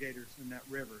many alligators in that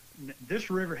river.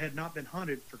 This river had not been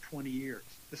hunted for 20 years.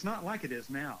 It's not like it is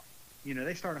now.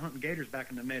 They started hunting gators back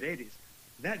in the mid-'80s.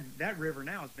 That river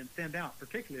now has been thinned out,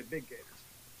 particularly big gators.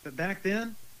 But back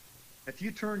then, if you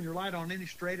turn your light on any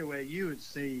straightaway, you would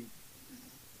see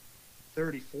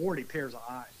 30, 40 pairs of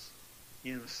eyes.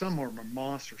 Some of them are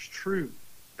monsters, true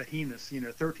behemoths,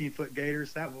 13-foot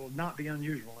gators. That will not be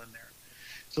unusual in there.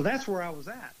 So that's where I was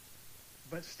at.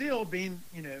 But still, being,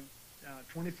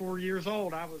 24 years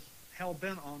old, I was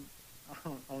hell-bent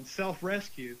on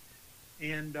self-rescue.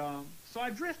 And so I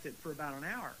drifted for about an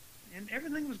hour, and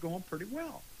everything was going pretty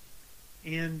well.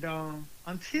 And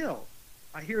until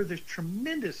I hear this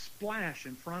tremendous splash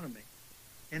in front of me,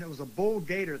 and it was a bull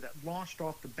gator that launched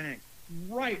off the bank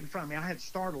right in front of me. I had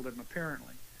startled him,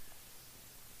 apparently.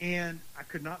 And I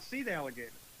could not see the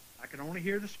alligator. I could only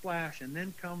hear the splash, and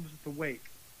then comes the wake.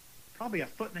 Probably a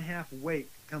 1.5 foot wake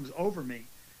comes over me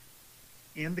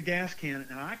in the gas can,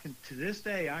 and to this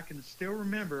day, I can still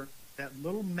remember that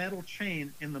little metal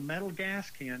chain in the metal gas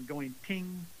can going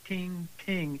ting, ting,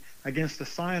 ting against the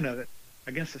side of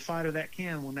that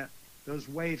can when those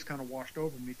waves kind of washed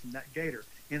over me from that gator.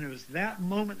 And it was that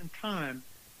moment in time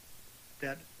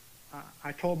that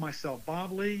I told myself,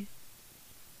 Bob Lee,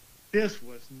 this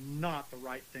was not the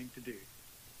right thing to do.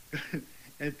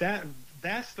 And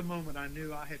that's the moment I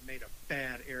knew I had made a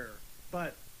bad error.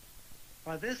 But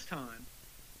by this time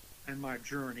in my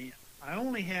journey, I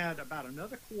only had about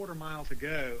another quarter mile to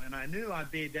go, and I knew I'd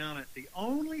be down at the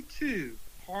only 2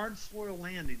 hard soil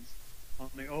landings on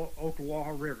the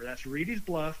Ocklawaha River. That's Reedy's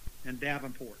Bluff and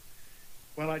Davenport.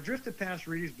 Well, I drifted past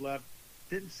Reedy's Bluff,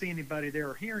 didn't see anybody there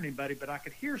or hear anybody, but I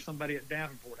could hear somebody at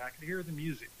Davenport. I could hear the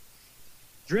music.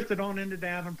 Drifted on into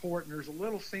Davenport, and there's a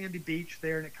little sandy beach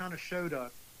there, and it kind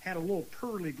of had a little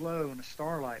pearly glow in the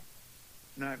starlight.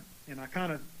 And I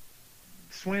kind of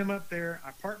swam up there.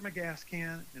 I parked my gas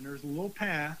can, and there's a little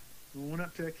path, and we went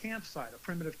up to a campsite, a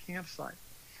primitive campsite.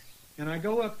 And I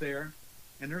go up there,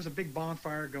 and there's a big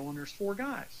bonfire going. There's 4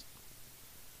 guys.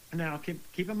 Now,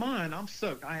 keep in mind, I'm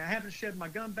soaked. I haven't shed my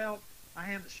gun belt. I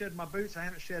haven't shed my boots. I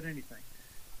haven't shed anything.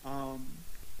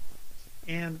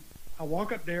 And I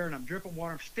walk up there, and I'm dripping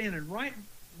water. I'm standing right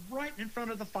in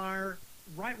front of the fire,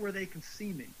 right where they can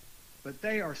see me. But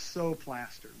they are so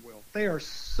plastered, Will. They are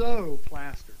so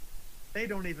plastered. They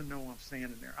don't even know I'm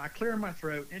standing there. I clear my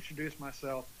throat, introduce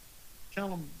myself, tell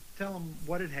them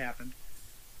what had happened.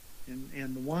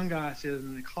 And the one guy says,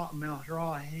 in the cotton mouth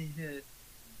draw, he said,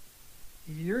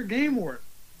 "You're a game warden."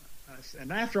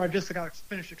 And after I just got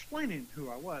finished explaining who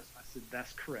I was, I said,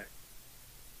 "That's correct."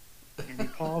 And he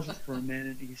pauses for a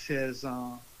minute. And he says,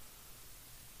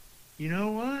 "You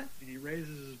know what?" And he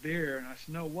raises his beer, and I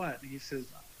said, "No, what?" And he says,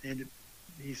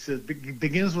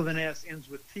 begins with an S, ends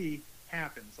with T,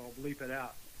 happens. I'll bleep it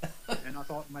out. And I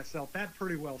thought to myself, that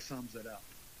pretty well sums it up,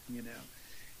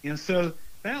 And so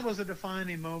that was a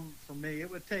defining moment for me. It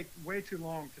would take way too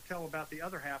long to tell about the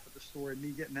other half of the story,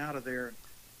 me getting out of there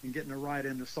and getting a ride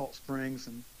into Salt Springs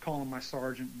and calling my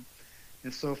sergeant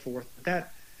and so forth.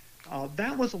 That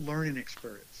was a learning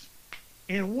experience.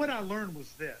 And what I learned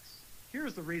was this.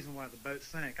 here's the reason why the boat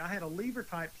sank. I had a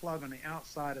lever-type plug on the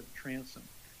outside of the transom.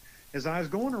 As I was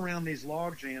going around these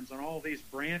log jams on all these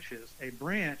branches, a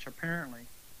branch apparently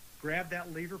grabbed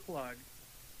that lever plug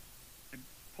and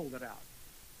pulled it out.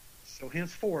 So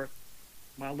henceforth,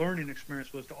 my learning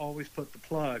experience was to always put the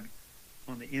plug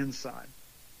on the inside,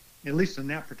 at least in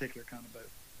that particular kind of boat.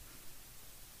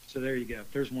 So there you go.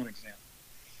 There's one example.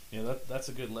 Yeah, that's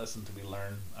a good lesson to be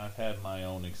learned. I've had my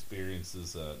own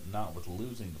experiences, not with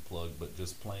losing the plug, but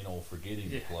just plain old forgetting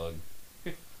the plug.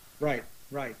 Right,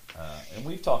 right. And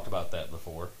we've talked about that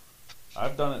before.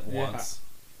 I've done it once,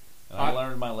 and I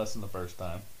learned my lesson the first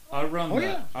time. I run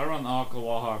the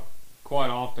Ocklawaha quite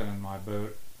often in my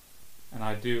boat, and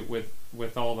I do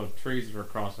with all the trees that are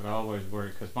across it. I always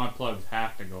worry because my plugs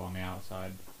have to go on the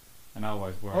outside, and I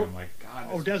always worry. I'm like, God.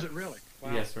 Oh, does it really?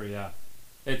 Wow. Yes, sir. Yeah,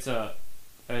 it's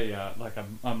like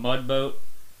a mud boat,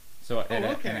 so and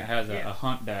it has a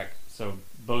hunt deck, so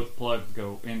both plugs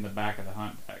go in the back of the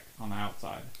hunt deck on the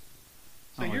outside.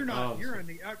 So you're in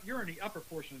the upper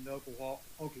portion of the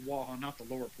Ocklawaha, not the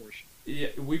lower portion. Yeah,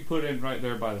 we put in right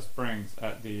there by the springs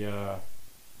at the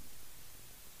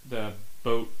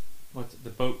boat. The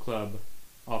boat club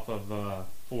off of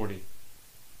 40.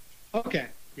 Okay.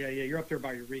 Yeah, you're up there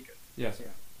by Eureka. Yes.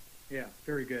 Yeah,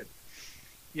 very good.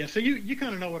 Yeah, so you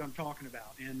kind of know what I'm talking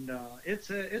about, and it's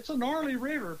a gnarly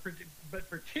river, but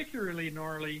particularly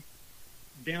gnarly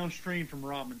downstream from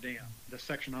Rodman Dam, the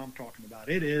section I'm talking about.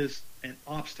 It is an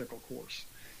obstacle course,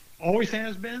 always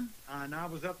has been. And I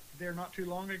was up there not too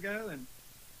long ago and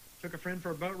took a friend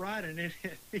for a boat ride, and it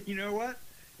you know what?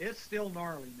 It's still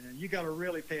gnarly, man. You got to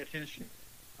really pay attention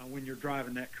when you're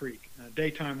driving that creek,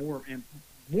 daytime or and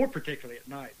more particularly at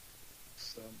night.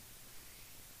 So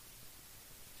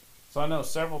I know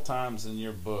several times in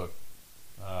your book,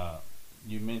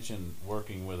 you mentioned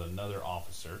working with another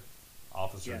officer,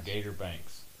 Yes. Gator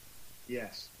Banks.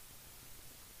 Yes.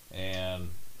 And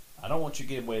I don't want you to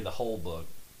give away the whole book.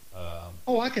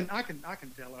 I can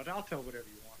tell it. I'll tell whatever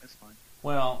you want. It's fine.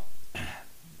 Well,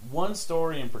 one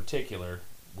story in particular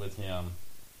with him,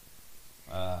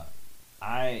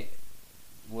 I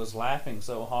was laughing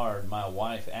so hard, my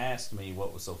wife asked me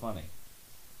what was so funny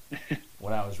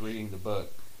when I was reading the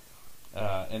book.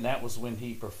 And that was when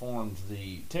he performed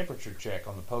the temperature check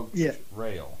on the poached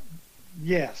rail.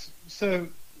 Yes. So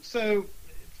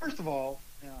first of all,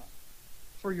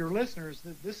 for your listeners,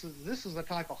 this is a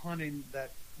type of hunting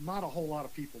that not a whole lot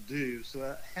of people do, so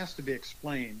it has to be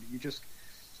explained.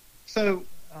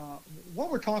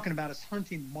 What we're talking about is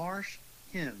hunting marsh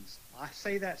hens. I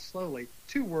say that slowly.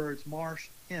 2 words, marsh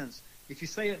hens. If you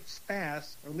say it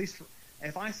fast, or at least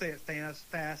if I say it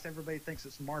fast, everybody thinks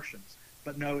it's Martians.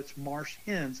 But no, it's marsh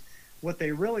hens. What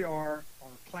they really are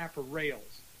clapper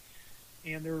rails.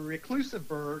 And they're a reclusive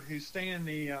bird who stay in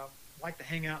the, like to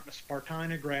hang out in the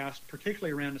Spartina grass,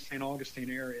 particularly around the St. Augustine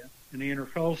area in the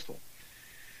intercoastal.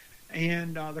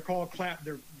 And they're called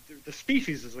the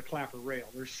species is a clapper rail.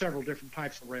 There's several different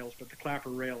types of rails, but the clapper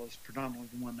rail is predominantly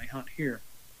the one they hunt here.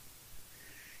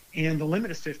 And the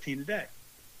limit is 15 a day.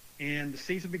 And the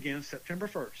season begins September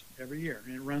 1st every year,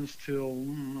 and it runs till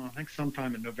I think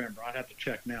sometime in November. I'd have to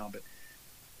check now,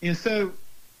 and so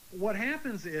what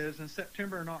happens is in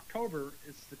September and October,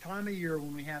 it's the time of year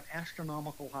when we have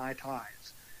astronomical high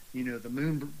tides. You know, the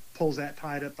moon pulls that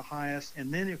tide up the highest,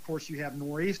 and then of course you have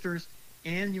nor'easters,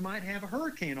 and you might have a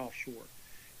hurricane offshore.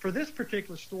 For this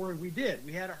particular story, we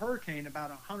had a hurricane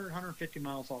about 150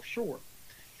 miles offshore,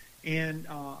 and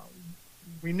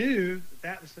we knew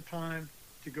that was the time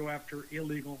to go after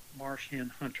illegal marsh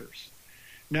hen hunters.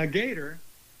 Now, gator,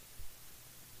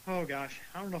 oh gosh,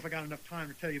 I don't know if I got enough time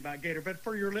to tell you about gator, but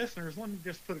for your listeners, let me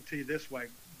just put it to you this way.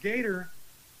 Gator's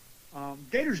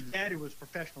daddy was a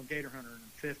professional gator hunter in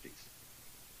the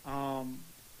 50s.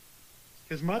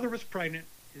 His mother was pregnant.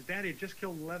 His daddy had just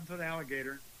killed an 11-foot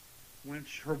alligator when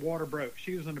her water broke.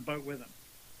 She was in the boat with him.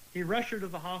 He rushed her to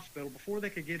the hospital. Before they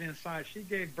could get inside, she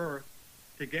gave birth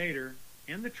to Gator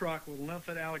in the truck with an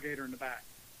 11-foot alligator in the back.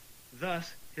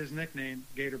 Thus, his nickname,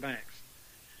 Gator Banks.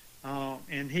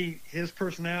 And his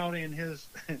personality and his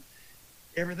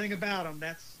everything about him,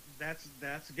 that's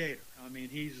Gator. I mean,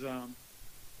 he's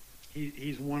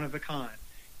one of a kind.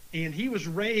 And he was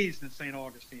raised in St.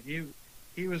 Augustine.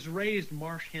 He was raised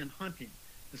marsh hen hunting.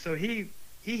 And so he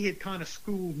had kind of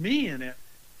schooled me in it,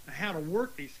 how to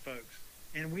work these folks.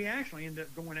 And we actually ended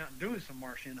up going out and doing some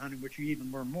marsh hen hunting, which you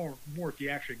even learn more if you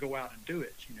actually go out and do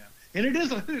it, you know. And it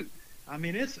is a hoot. I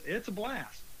mean, it's a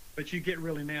blast, but you get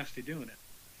really nasty doing it.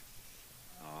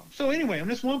 So anyway, on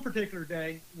this one particular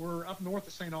day, we're up north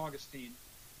of St. Augustine,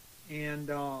 and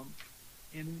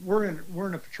we're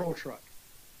in a patrol truck,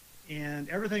 and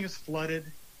everything is flooded.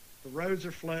 The roads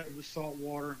are flooded with salt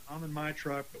water. I'm in my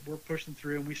truck, but we're pushing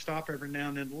through, and we stop every now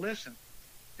and then to listen.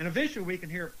 And eventually we can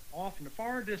hear off in the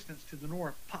far distance to the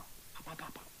north, pop, pop, pop,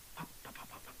 pop, pop, pop, pop, pop,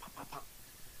 pop, pop, pop, pop.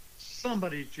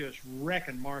 Somebody's just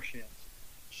wrecking marsh hens,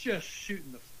 just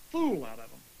shooting the fool out of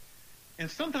them. And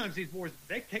sometimes these boys,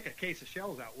 they take a case of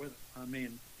shells out with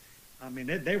them. I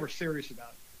mean, they were serious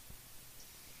about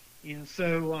it. And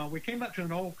so we came up to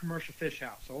an old commercial fish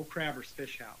house, old Crabber's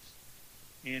fish house.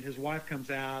 And his wife comes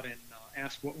out and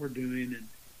asks what we're doing.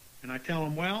 And I tell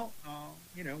him, well,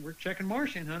 we're checking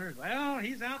marsh hen hunters. Well,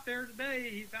 he's out there today.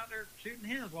 He's out there shooting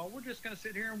hens. Well, we're just going to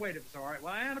sit here and wait if it's all right.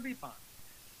 Well, that'll be fine.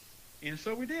 And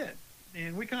so we did.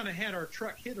 And we kind of had our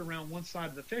truck hid around one side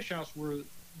of the fish house where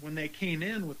when they came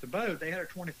in with the boat, they had a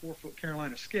 24-foot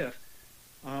Carolina skiff.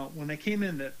 When they came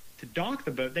in to dock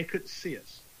the boat, they couldn't see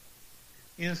us.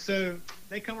 And so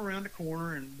they come around the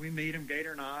corner, and we meet them,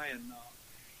 Gator and I, and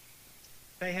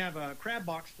they have a crab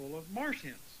box full of marsh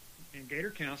hens. And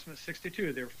Gator counts them at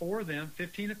 62. There are 4 of them,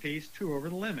 15 apiece, 2 over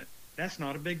the limit. That's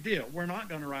not a big deal. We're not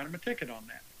going to write them a ticket on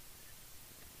that.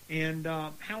 And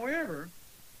however,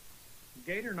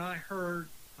 Gator and I heard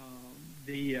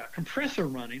the compressor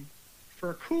running for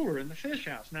a cooler in the fish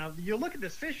house. Now, you look at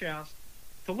this fish house,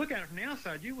 to look at it from the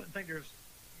outside, you wouldn't think there's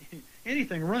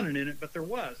anything running in it, but there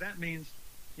was. That means,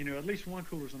 at least one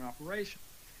cooler's in operation.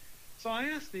 So I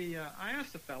asked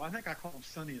the fellow, I think I call him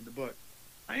Sonny in the book.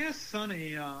 I asked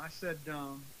Sonny, I said,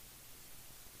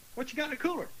 what you got in the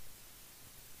cooler?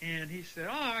 And he said,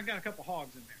 I got a couple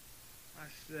hogs in there. I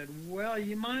said, well,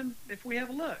 you mind if we have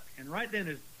a look? And right then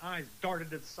his eyes darted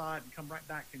to the side and come right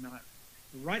back to me.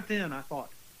 Right then I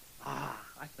thought,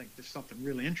 I think there's something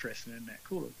really interesting in that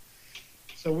cooler.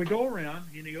 So we go around,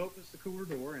 and he opens the cooler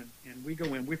door, and we go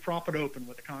in. We prop it open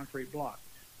with a concrete block.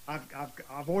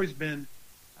 I've always been,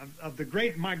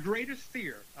 my greatest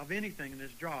fear of anything in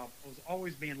this job was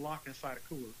always being locked inside a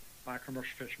cooler by a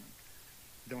commercial fisherman.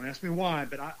 Don't ask me why,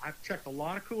 but I've checked a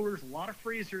lot of coolers, a lot of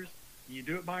freezers, and you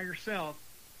do it by yourself,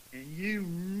 and you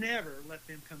never let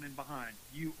them come in behind.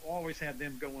 You always have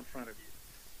them go in front of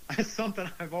you. That's something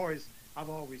I've always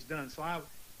done. So I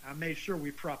made sure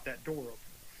we propped that door open.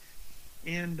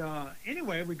 And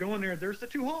anyway, we go in there. There's the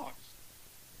 2 hogs.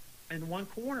 In one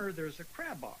corner, there's a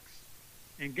crab box.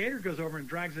 And Gator goes over and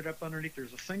drags it up underneath.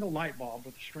 There's a single light bulb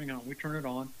with a string on it. We turn it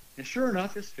on, and sure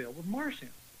enough, it's filled with marsh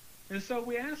hens. And so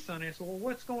we asked Sonny, I said, well,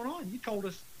 what's going on? You told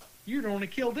us you'd only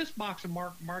kill this box of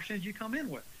marsh hens you come in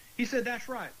with. He said, that's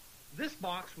right. This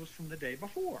box was from the day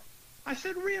before. I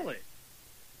said, really?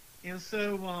 And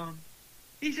so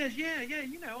he says, yeah,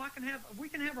 we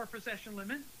can have our possession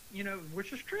limit,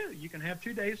 which is true. You can have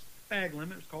 2 days bag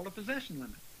limit. It's called a possession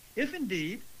limit. If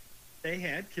indeed they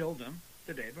had killed them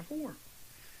the day before.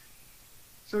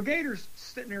 So Gator's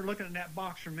sitting there looking at that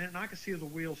box for a minute, and I could see the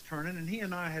wheels turning, and he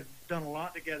and I had done a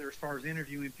lot together as far as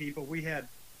interviewing people. We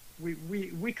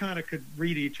kind of could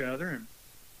read each other, and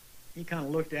he kind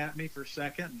of looked at me for a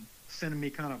second and sending me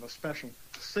kind of a special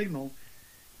signal.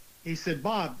 He said,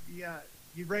 Bob,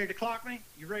 you ready to clock me?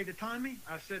 You ready to time me?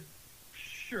 I said,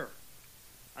 sure.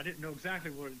 I didn't know exactly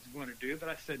what he was going to do, but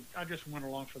I said, I just went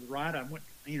along for the ride. I went,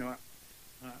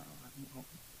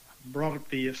 brought up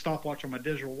the stopwatch on my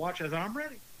digital watch. I said, I'm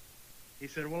ready. He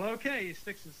said, well, okay.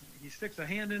 He sticks a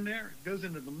hand in there, goes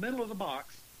into the middle of the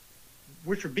box,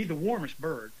 which would be the warmest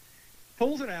bird,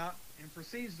 pulls it out, and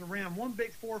proceeds to ram one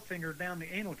big forefinger down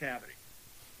the anal cavity.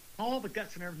 All the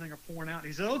guts and everything are pouring out.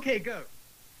 He said, okay, go.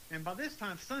 And by this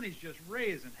time, Sonny's just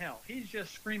raising hell. He's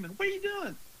just screaming, what are you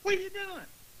doing? What are you doing?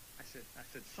 I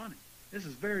said, Sonny, this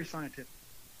is very scientific.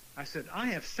 I said, I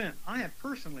have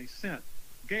personally sent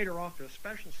Gator off to a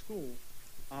special school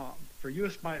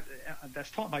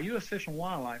that's taught by U.S. Fish and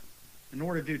Wildlife in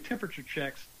order to do temperature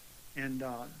checks and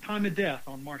time of death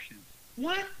on marsh hens.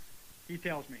 What? He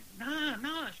tells me,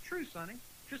 no, it's true, Sonny.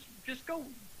 Just go,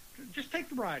 just take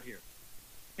the ride here.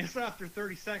 And so after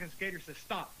 30 seconds, Gator says,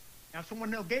 stop.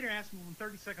 Now, Gator asked me when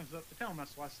 30 seconds was up to tell him.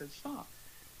 That's why I said stop.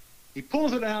 He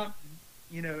pulls it out,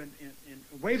 and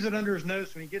waves it under his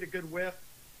nose so he can get a good whiff.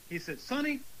 He said,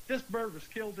 Sonny, this bird was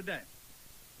killed today.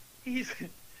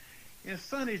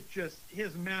 Sonny's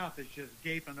his mouth is just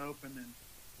gaping open,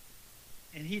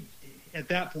 and he, at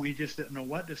that point, he just didn't know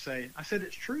what to say. I said,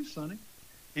 it's true, Sonny.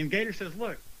 And Gator says,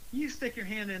 look, you stick your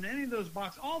hand in any of those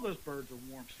boxes, all those birds are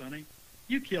warm, Sonny.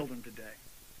 You killed them today.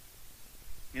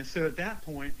 And so at that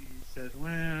point, he says,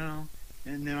 well,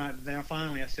 and then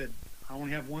finally I said, I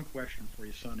only have one question for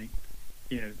you, Sonny.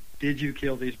 Did you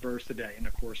kill these birds today? And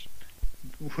of course,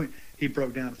 he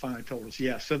broke down and finally told us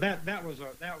yes. So that was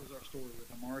our story with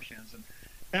the marsh hens, and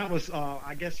that was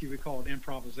I guess you would call it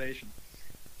improvisation.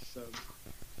 So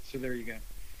there you go.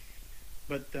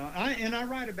 But I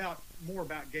write about more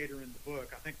about Gator in the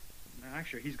book. I think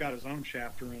actually he's got his own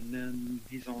chapter, and then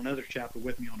he's on another chapter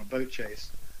with me on a boat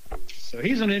chase. So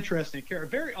he's an interesting character, a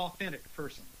very authentic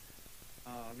person.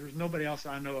 There's nobody else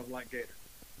I know of like Gator.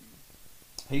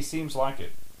 He seems like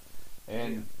it.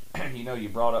 And, you know, you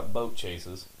brought up boat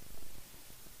chases.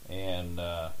 And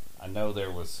I know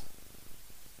there was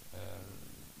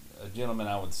a gentleman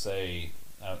I would say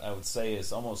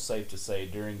it's almost safe to say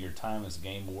during your time as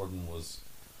game warden was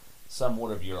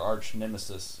somewhat of your arch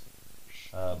nemesis,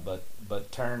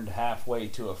 but turned halfway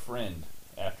to a friend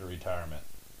after retirement.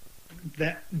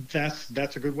 That's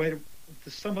a good way to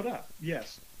sum it up.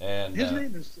 Yes. And his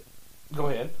name is. Go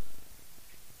ahead.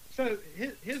 So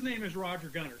his name is Roger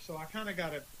Gunner. So I kind of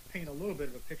got to paint a little bit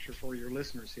of a picture for your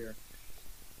listeners here.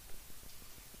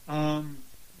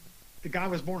 The guy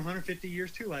was born 150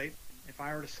 years too late. If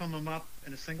I were to sum him up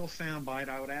in a single soundbite,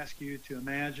 I would ask you to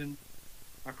imagine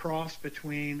a cross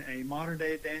between a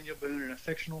modern-day Daniel Boone and a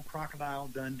fictional Crocodile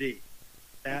Dundee.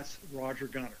 That's Roger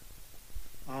Gunner.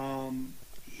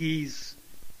 He's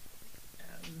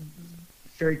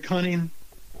very cunning,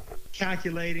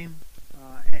 calculating,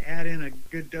 add in a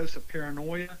good dose of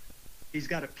paranoia. He's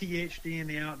got a PhD in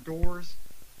the outdoors,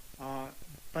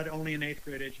 but only an 8th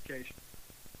grade education.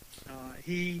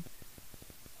 He's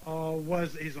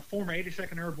a former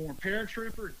 82nd Airborne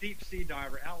paratrooper, deep sea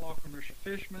diver, outlaw commercial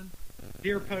fisherman,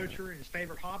 deer poacher. His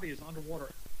favorite hobby is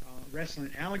underwater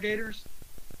wrestling alligators.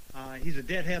 He's a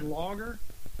deadhead logger,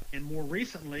 and more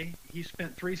recently, he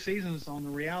spent 3 seasons on the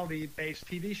reality-based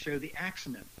TV show The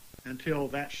Axemen until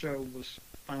that show was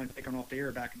finally taken off the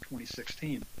air back in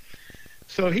 2016.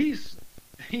 So he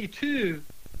too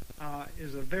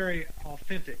is a very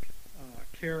authentic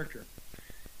character.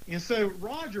 And so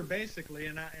Roger basically,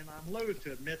 and I'm loath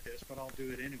to admit this, but I'll do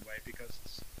it anyway because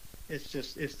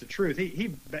it's the truth.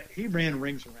 He ran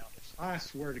rings around us. I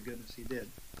swear to goodness he did.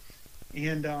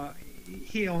 And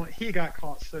he got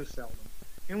caught so seldom.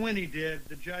 And when he did,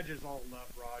 the judges all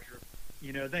loved Roger.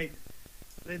 You know, they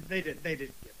didn't give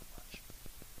him much.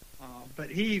 But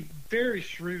he very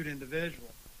shrewd individual.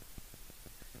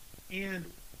 And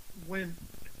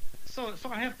so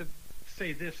I have to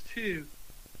say this too.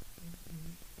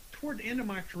 Toward the end of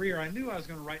my career, I knew I was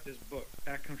going to write this book,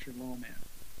 Backcountry Lawman.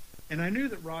 And I knew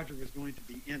that Roger was going to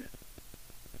be in it.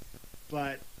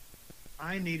 But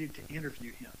I needed to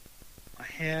interview him. I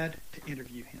had to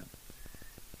interview him.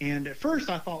 And at first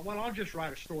I thought, well, I'll just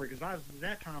write a story, because at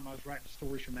that time I was writing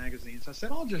stories for magazines. I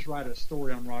said, I'll just write a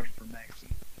story on Roger for a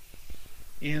magazine.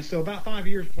 And so about 5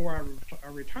 years before I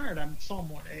retired, I saw him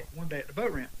one day at the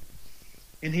boat ramp.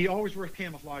 And he always wore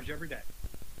camouflage every day.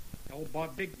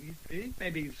 Old big,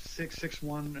 maybe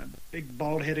 6'1", a big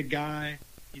bald-headed guy,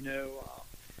 you know,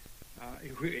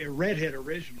 a redhead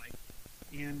originally,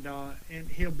 and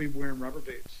he'll be wearing rubber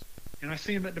boots. And I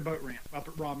see him at the boat ramp up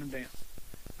at Robin Dam.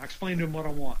 I explain to him what I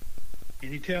want,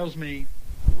 and he tells me,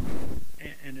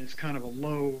 and it's kind of a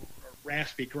low,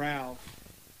 raspy growl,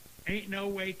 "Ain't no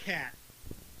way, cat."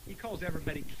 He calls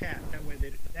everybody cat.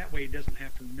 That way he doesn't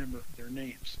have to remember their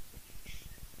names.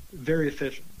 Very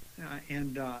efficient.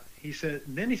 He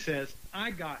says,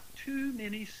 "I got too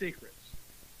many secrets."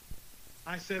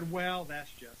 I said, "Well, that's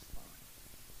just fine."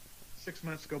 6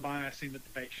 months go by, I see him at the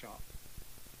bait shop.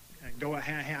 I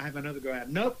have another go at it.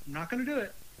 Nope, I'm not going to do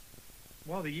it.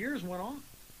 Well, the years went on.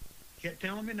 Kept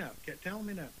telling me no.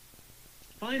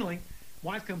 Finally,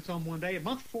 wife comes home one day, a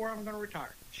month before I'm going to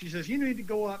retire. She says, "You need to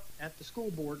go up at the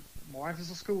school board." My wife is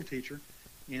a school teacher,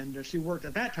 and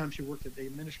at that time she worked at the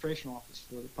administration office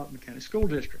for the Putnam County School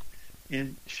District.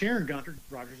 And Sharon Gunter,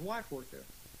 Roger's wife, worked there.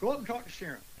 Go up and talk to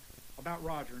Sharon about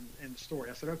Roger and the story.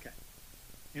 I said, okay.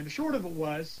 And the short of it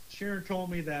was, Sharon told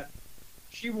me that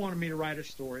she wanted me to write a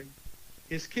story.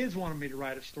 His kids wanted me to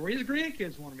write a story. His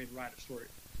grandkids wanted me to write a story.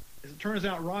 As it turns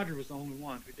out, Roger was the only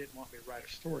one who didn't want me to write a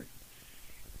story.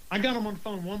 I got him on the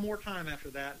phone one more time after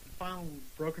that and finally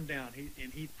broke him down.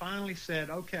 He finally said,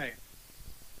 okay,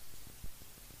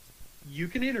 you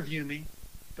can interview me,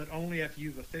 but only if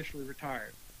you've officially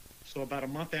retired. So about a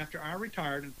month after I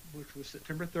retired, which was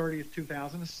September 30th,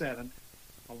 2007,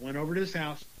 I went over to his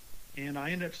house, and I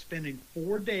ended up spending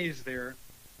 4 days there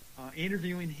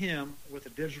interviewing him with a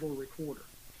digital recorder.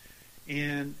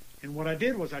 And what I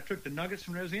did was I took the nuggets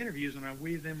from those interviews and I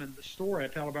weaved them into the story I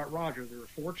tell about Roger. There are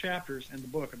 4 chapters in the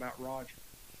book about Roger.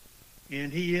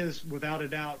 And he is, without a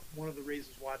doubt, one of the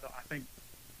reasons why I think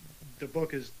the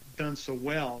book is done so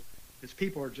well is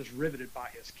people are just riveted by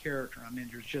his character. I mean,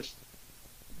 there's just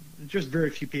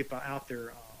very few people out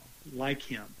there like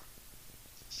him.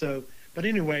 So, but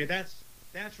anyway, that's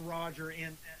Roger,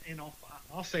 and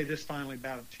I'll say this finally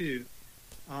about him too,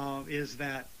 is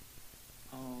that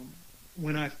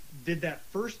when I did that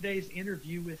first day's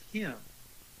interview with him,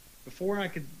 before I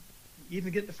could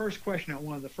even get the first question out,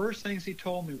 one of the first things he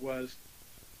told me was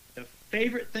the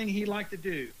favorite thing he liked to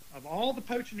do of all the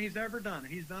poaching he's ever done,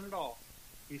 and he's done it all,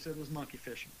 he said, was monkey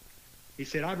fishing. He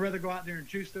said, I'd rather go out there and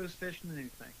juice those fish than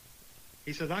anything.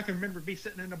 He says, I can remember be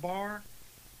sitting in a bar,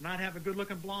 and I'd have a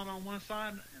good-looking blonde on one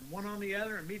side and one on the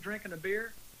other, and me drinking a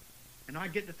beer, and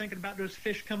I'd get to thinking about those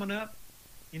fish coming up,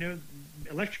 you know,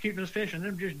 electrocuting those fish, and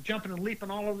them just jumping and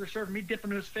leaping all over the surface, me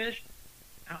dipping those fish.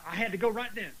 I had to go right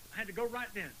then.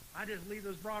 I just leave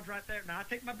those rods right there. Now, I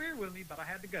take my beer with me, but I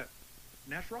had to go.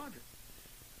 And that's Roger.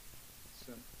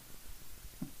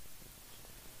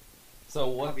 So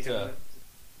what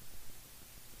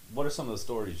are some of the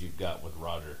stories you've got with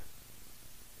Roger?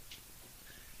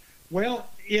 Well,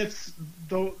 it's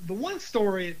the one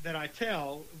story that I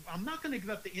tell. I'm not going to give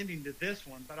up the ending to this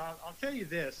one, but I'll tell you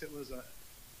this: it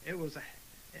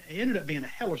ended up being a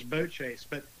hellish boat chase.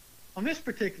 But on this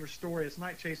particular story, it's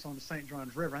night chase on the St.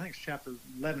 Johns River. I think it's chapter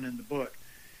 11 in the book.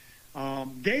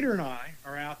 Gator and I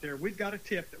are out there. We've got a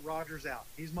tip that Roger's out.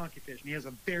 He's monkey fishing. He has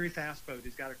a very fast boat.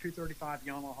 He's got a 235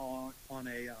 Yamaha on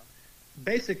a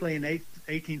basically an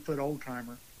 18-foot old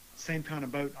timer, same kind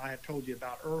of boat I had told you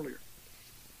about earlier.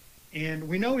 And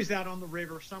we know he's out on the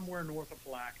river somewhere north of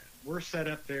Palatka. We're set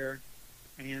up there,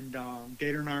 and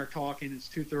Gator and I are talking. It's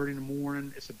 2:30 in the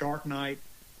morning. It's a dark night.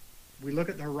 We look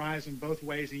at the horizon both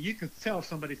ways, and you can tell if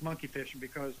somebody's monkey fishing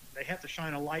because they have to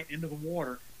shine a light into the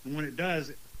water, and when it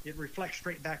does, it reflects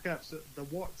straight back up. So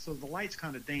the lights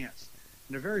kind of dance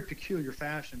in a very peculiar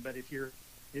fashion. But if you're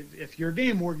a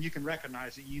game warden, you can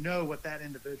recognize it. You know what that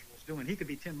individual is doing. He could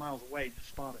be 10 miles away and just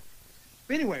spot it.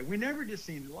 But anyway, we never did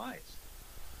see any lights.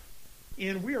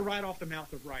 And we are right off the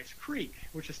mouth of Rice Creek,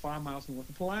 which is 5 miles north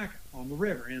of Palatka on the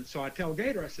river. And so I tell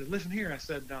Gator, I said, listen here. I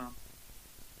said,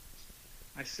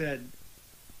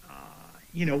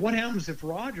 you know, what happens if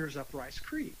Roger's up Rice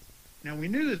Creek? Now, we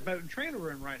knew his boat and trailer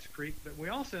were in Rice Creek, but we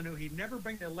also knew he'd never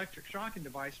bring the electric shocking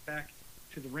device back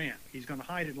to the ramp. He's going to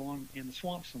hide it along in the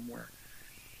swamp somewhere.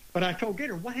 But I told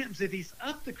Gator, what happens if he's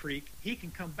up the creek? He can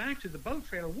come back to the boat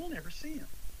trailer. We'll never see him.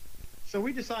 So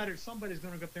we decided somebody's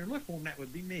going to go up there and look for him. That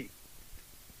would be me.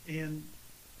 And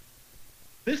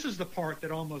this is the part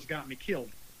that almost got me killed.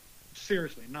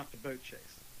 Seriously, not the boat chase.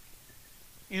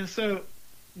 And so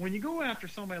when you go after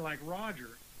somebody like Roger,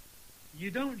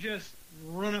 you don't just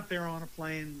run up there on a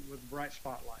plane with a bright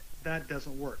spotlight. That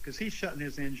doesn't work because he's shutting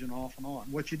his engine off and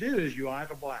on. What you do is you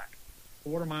idle black.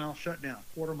 Quarter mile, shut down.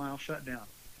 Quarter mile, shut down.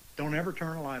 Don't ever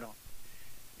turn a light on.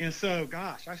 And so,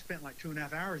 gosh, I spent like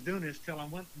 2.5 hours doing this till I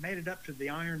made it up to the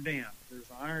Iron Dam. There's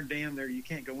an Iron Dam there. You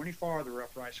can't go any farther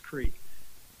up Rice Creek.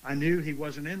 I knew he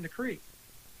wasn't in the creek.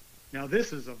 Now,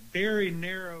 this is a very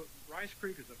narrow, Rice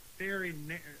Creek is a very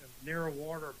narrow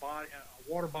water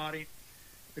body.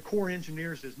 The Corps of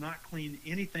Engineers does not clean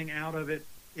anything out of it.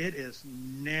 It is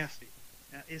nasty.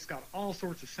 It's got all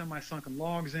sorts of semi-sunken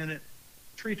logs in it,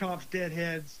 treetops,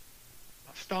 deadheads,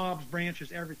 stobs,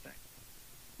 branches, everything.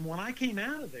 When I came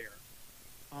out of there,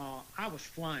 I was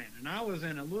flying, and I was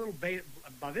in a little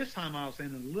by this time I was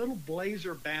in a little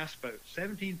Blazer bass boat,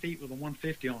 17 feet with a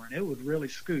 150 on it. It would really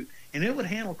scoot, and it would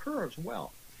handle curves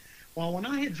well. Well, when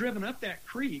I had driven up that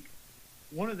creek,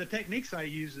 one of the techniques I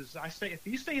use is if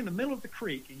you stay in the middle of the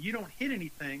creek and you don't hit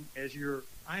anything as you're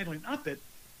idling up it,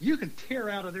 you can tear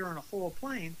out of there on a full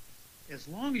plane as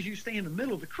long as you stay in the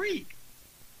middle of the creek,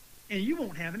 and you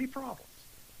won't have any problems.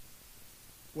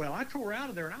 Well, I tore out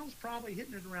of there, and I was probably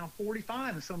hitting it around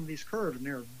 45 in some of these curves, and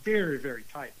they're very, very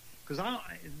tight. Because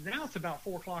now it's about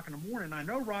 4 o'clock in the morning, and I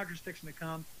know Roger's fixing to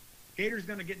come. Gator's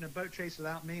going to get in a boat chase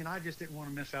without me, and I just didn't want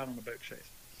to miss out on the boat chase.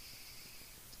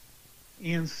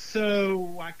 And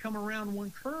so I come around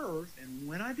one curve, and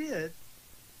when I did,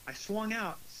 I swung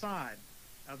outside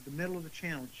of the middle of the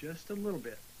channel just a little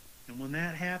bit. And when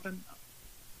that happened,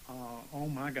 oh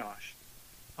my gosh.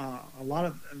 A lot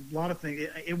of things.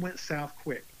 It went south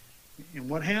quick, and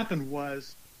what happened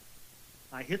was,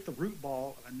 I hit the root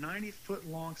ball of a 90-foot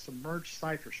long submerged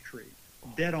cypress tree,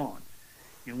 dead on.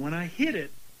 And when I hit it,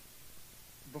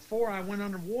 before I went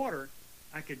underwater,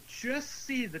 I could just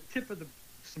see the tip of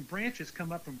some branches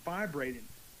come up and vibrating,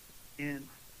 and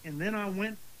then I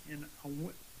went and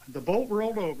the boat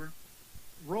rolled over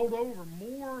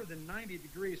more than 90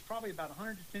 degrees, probably about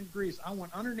 110 degrees. I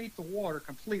went underneath the water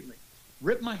completely.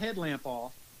 Ripped my headlamp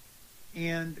off,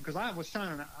 and because I was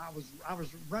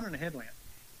running a headlamp,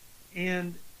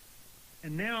 and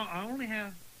now I only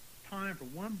have time for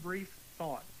one brief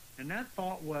thought, and that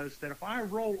thought was that if I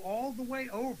roll all the way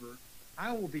over,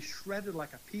 I will be shredded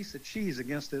like a piece of cheese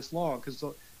against this log, because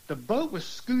the boat was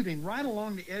scooting right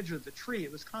along the edge of the tree.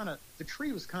 The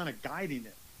tree was kind of guiding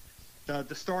it,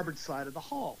 the starboard side of the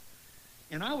hull.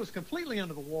 And I was completely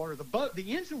under the water.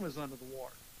 The engine was under the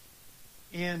water.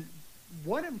 And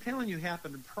what I'm telling you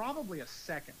happened in probably a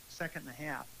second and a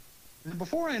half. And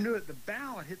before I knew it, the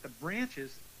bow had hit the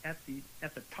branches at the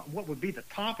top, what would be the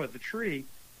top of the tree,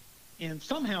 and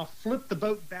somehow flipped the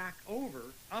boat back over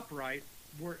upright,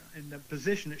 where in the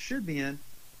position it should be in.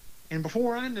 And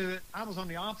before I knew it, I was on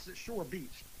the opposite shore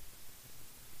beach,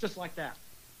 just like that.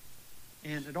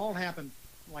 And it all happened,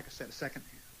 like I said, a second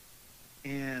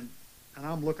and a half. And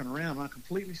I'm looking around. I'm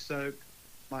completely soaked.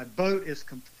 My boat is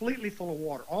completely full of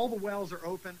water. All the wells are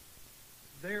open.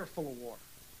 They're full of water.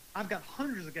 I've got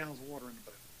hundreds of gallons of water in the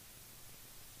boat.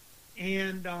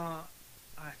 And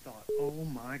I thought, oh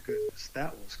my goodness,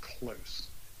 that was close.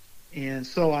 And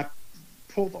so I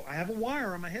have a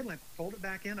wire on my headlamp, pulled it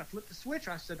back in, I flipped the switch,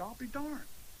 I said, I'll be darned,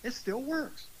 it still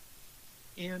works.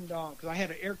 And because I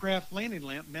had an aircraft landing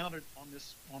lamp mounted on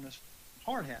this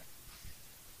hard hat.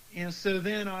 And so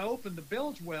then I opened the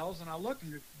bilge wells and I looked,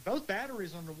 and both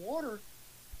batteries underwater,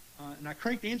 and I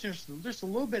cranked the engine just a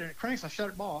little bit, and it cranks, I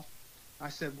shut it off. I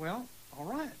said, well, all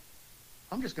right,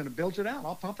 I'm just going to bilge it out.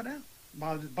 I'll pump it out.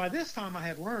 By this time, I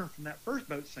had learned from that first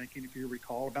boat sinking, if you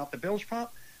recall, about the bilge pump.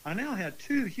 I now had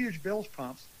two huge bilge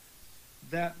pumps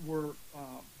that were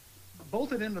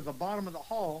bolted into the bottom of the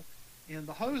hull, and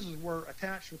the hoses were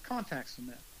attached with contact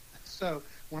cement. So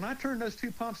when I turned those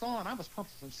two pumps on, I was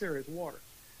pumping some serious water.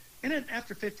 And then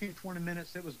after 15, 20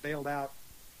 minutes, it was bailed out,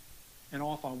 and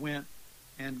off I went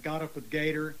and got up with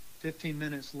Gator. 15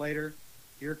 minutes later,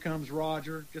 here comes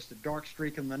Roger, just a dark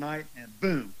streak in the night, and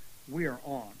boom, we are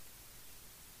on.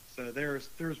 So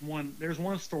there's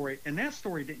one story, and that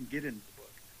story didn't get into the book.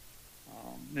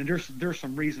 And there's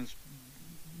some reasons,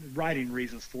 writing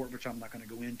reasons for it, which I'm not going to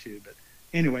go into. But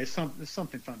anyway, it's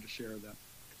something fun to share though.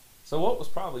 So what was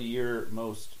probably your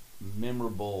most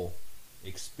memorable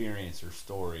experience or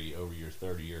story over your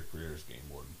 30-year career as game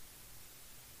warden?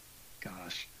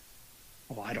 Gosh,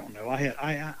 I don't know. I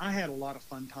had a lot of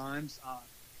fun times.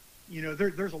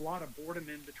 There's a lot of boredom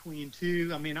in between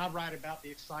too. I mean, I write about the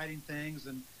exciting things,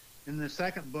 and in the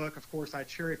second book, of course, I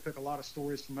cherry pick a lot of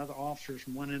stories from other officers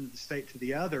from one end of the state to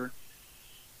the other.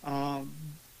 One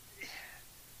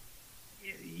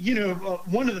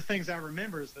of the things I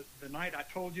remember is the night I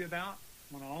told you about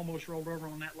when I almost rolled over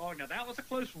on that log. Now, that was a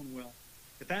close one, Will.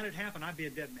 If that had happened, I'd be a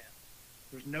dead man.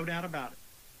 There's no doubt about it.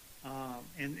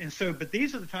 But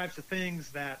these are the types of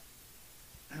things that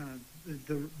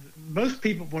the most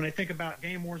people, when they think about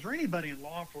game wars or anybody in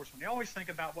law enforcement, they always think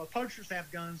about, well, poachers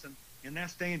have guns and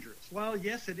that's dangerous. Well,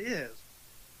 yes, it is.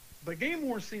 But game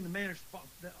wars seem to manage,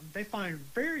 they find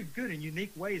very good and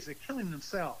unique ways of killing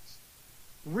themselves.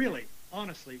 Really,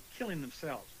 honestly, killing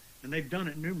themselves. And they've done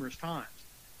it numerous times.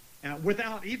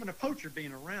 Without even a poacher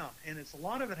being around. And a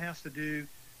lot of it has to do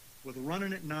with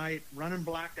running at night, running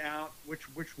blacked out, which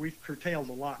we've curtailed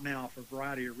a lot now for a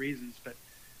variety of reasons. But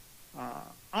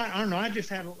I don't know. I just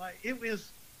had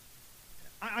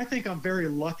I think I'm very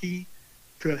lucky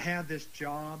to have had this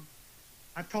job.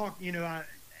 I've talked,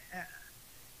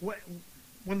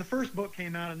 when the first book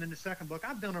came out and then the second book,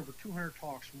 I've done over 200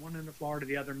 talks from one end of Florida to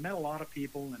the other, met a lot of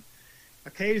people, and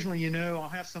occasionally, I'll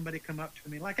have somebody come up to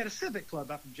me, like at a civic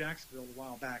club up in Jacksonville a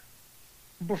while back,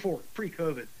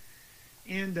 pre-COVID.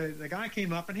 And the guy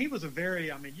came up, and he was you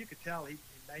could tell the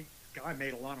guy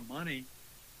made a lot of money.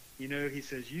 He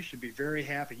says, you should be very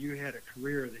happy you had a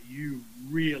career that you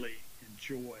really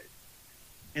enjoyed.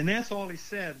 And that's all he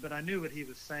said, but I knew what he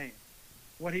was saying.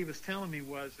 What he was telling me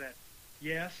was that,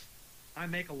 yes, I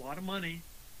make a lot of money,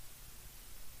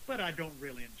 but I don't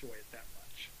really enjoy it that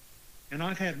much. And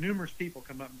I've had numerous people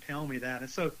come up and tell me that. And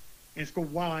so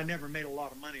while I never made a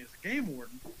lot of money as a game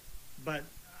warden, but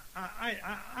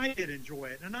I did enjoy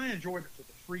it, and I enjoyed it for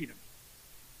the freedom.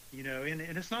 And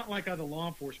it's not like other law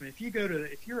enforcement.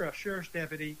 If you're a sheriff's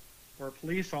deputy or a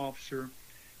police officer,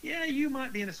 yeah, you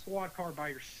might be in a squad car by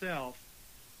yourself,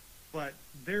 but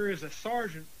there is a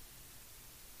sergeant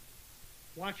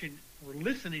watching or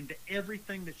listening to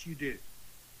everything that you do,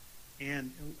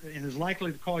 and is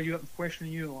likely to call you up and question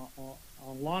you on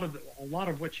a lot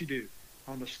of what you do,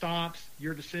 on the stops,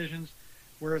 your decisions.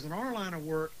 Whereas in our line of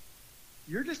work,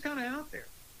 you're just kind of out there,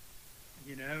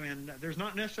 and there's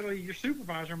not necessarily, your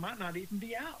supervisor might not even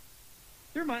be out.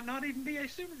 There might not even be a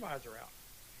supervisor out.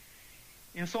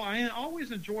 And so I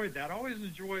always enjoyed that. I always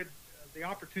enjoyed the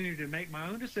opportunity to make my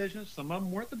own decisions. Some of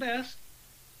them weren't the best.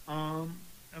 Some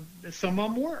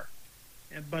of them were.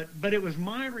 But it was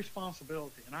my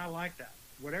responsibility, and I like that.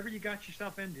 Whatever you got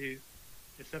yourself into,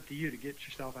 it's up to you to get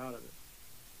yourself out of it.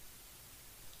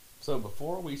 So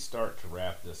before we start to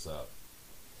wrap this up,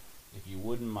 if you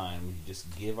wouldn't mind, would you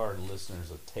just give our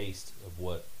listeners a taste of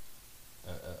what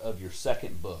of your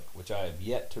second book, which I have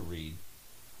yet to read,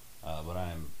 but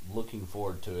I am looking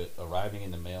forward to it arriving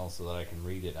in the mail so that I can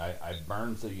read it. I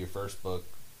burned through your first book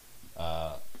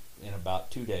in about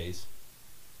 2 days,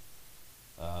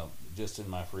 just in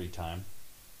my free time.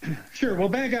 Sure. Well,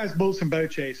 Bad Guys, Bullets, and Bow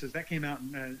Chases, that came out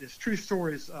in it's True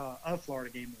Stories of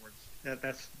Florida Game Awards.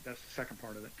 That's the second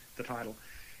part of it, the title.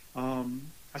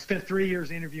 I spent 3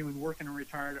 years interviewing working and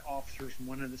retired officers from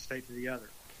one end of the state to the other.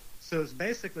 So it's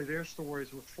basically their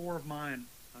stories with 4 of mine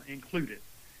included.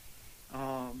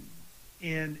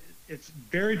 And it's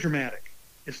very dramatic.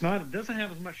 It doesn't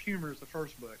have as much humor as the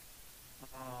first book.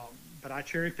 But I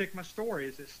cherry-picked my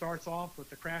stories. It starts off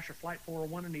with the crash of Flight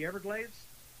 401 in the Everglades,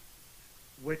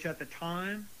 which at the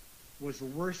time was the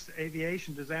worst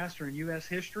aviation disaster in U.S.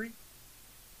 history.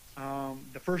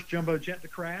 The first jumbo jet to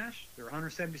crash. There were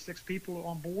 176 people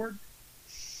on board.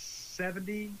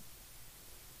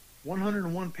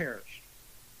 101 perished.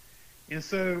 And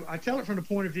so I tell it from the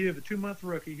point of view of a 2-month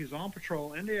rookie who's on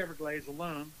patrol in the Everglades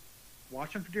alone,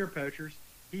 watching for deer poachers.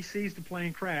 He sees the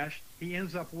plane crash. He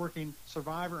ends up working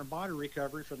survivor and body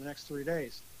recovery for the next 3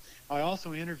 days. I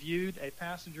also interviewed a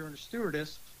passenger and a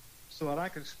stewardess so that I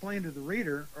could explain to the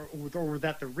reader, or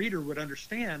that the reader would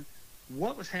understand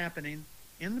what was happening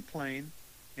in the plane.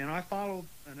 And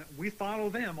we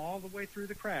followed them all the way through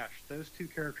the crash, those 2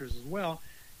 characters as well.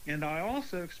 And I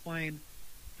also explained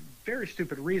a very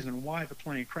stupid reason why the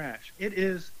plane crashed. It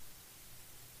is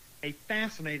a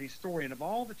fascinating story, and of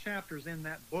all the chapters in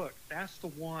that book, that's the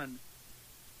one,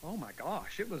 oh my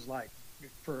gosh, it was like,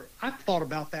 I've thought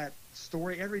about that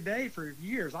story every day for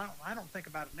years. I don't think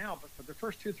about it now, but for the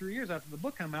first 2 or 3 years after the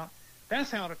book came out, that's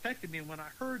how it affected me. And when I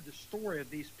heard the story of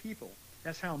these people,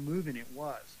 that's how moving it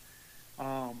was.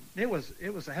 It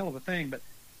was a hell of a thing.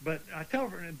 But I tell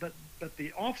her, but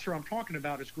the officer I'm talking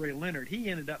about is Gray Leonard. He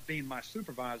ended up being my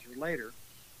supervisor later,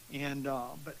 and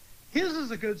but his is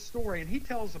a good story, and he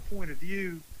tells a point of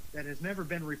view that has never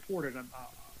been reported.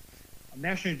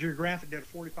 National Geographic did a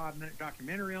 45-minute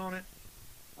documentary on it.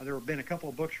 There have been a couple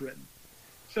of books written.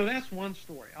 So that's one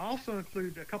story. I also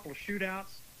include a couple of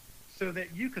shootouts so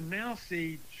that you can now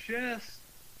see just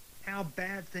how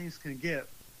bad things can get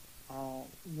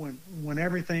when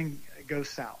everything goes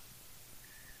south.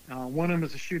 One of them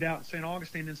is a shootout in St.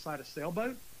 Augustine inside a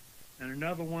sailboat, and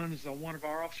another one is one of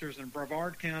our officers in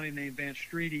Brevard County named Van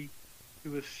Streety, who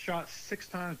was shot 6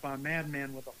 times by a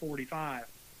madman with a .45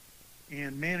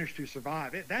 and managed to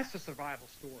survive. That's a survival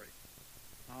story.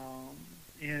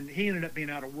 And he ended up being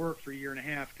out of work for a year and a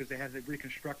half because they had to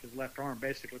reconstruct his left arm,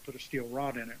 basically put a steel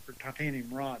rod in it, or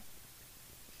titanium rod.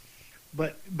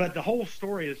 But the whole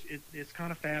story it's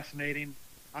kind of fascinating.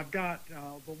 I've got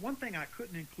the one thing I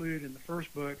couldn't include in the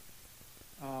first book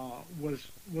was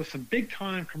some big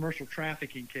time commercial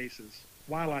trafficking cases,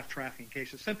 wildlife trafficking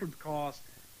cases, simply because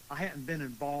I hadn't been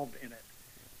involved in it.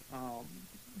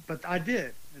 But I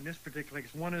did in this particular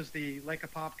case. One is the Lake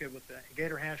Apopka with the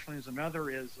gator hatchlings. Another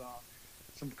is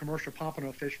some commercial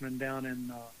pompano fishermen down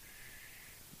in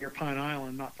near Pine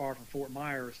Island, not far from Fort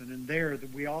Myers. And in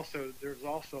there's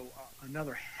also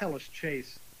another hellish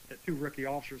chase that 2 rookie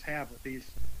officers have with these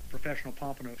professional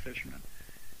pompano fishermen.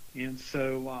 And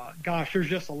so, gosh, there's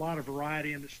just a lot of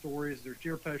variety in the stories. There's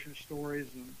deer poaching stories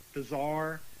and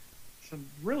some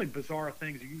really bizarre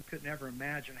things that you could never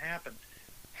imagine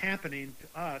happening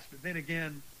to us. But then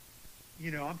again,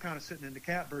 I'm kind of sitting in the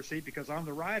catbird seat because I'm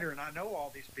the writer and I know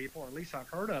all these people, or at least I've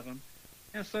heard of them.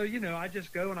 And so, I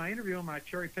just go and I interview them. I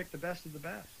cherry pick the best of the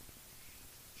best.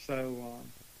 So,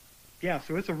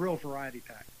 so it's a real variety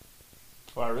pack.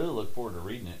 Well, I really look forward to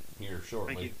reading it here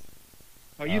shortly. Thank you.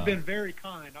 Well, you've been very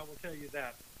kind. I will tell you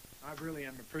that. I really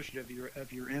am appreciative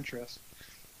of your interest.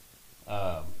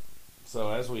 So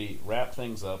as we wrap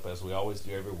things up, as we always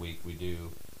do every week, we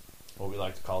do what we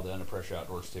like to call the Under Pressure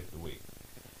Outdoors Tip of the Week.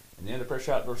 And the Under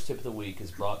Pressure Outdoors Tip of the Week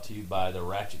is brought to you by the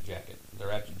Ratchet Jacket. The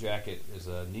Ratchet Jacket is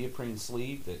a neoprene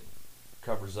sleeve that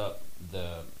covers up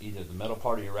either the metal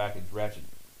part of your ratchet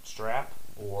strap,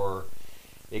 or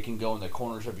it can go in the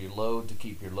corners of your load to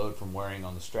keep your load from wearing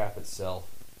on the strap itself.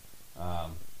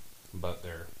 But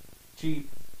they're cheap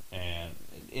and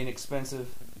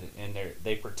inexpensive, and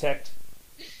they protect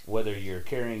whether you're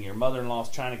carrying your mother-in-law's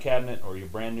china cabinet or your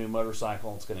brand new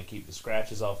motorcycle. It's going to keep the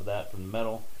scratches off of that from the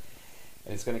metal,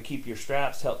 and it's going to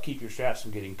help keep your straps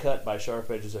from getting cut by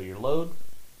sharp edges of your load,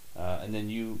 and then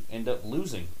you end up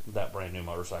losing that brand new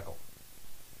motorcycle.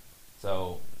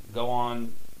 So go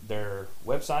on their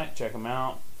website, check them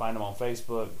out, find them on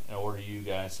Facebook, and order you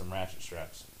guys some ratchet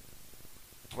straps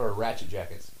or ratchet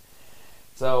jackets.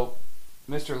 So,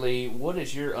 Mr. Lee, what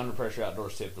is your under pressure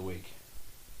outdoors tip of the week?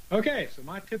 Okay, so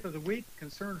my tip of the week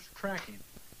concerns tracking.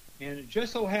 And it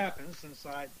just so happens, since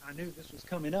I knew this was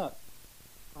coming up,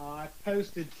 I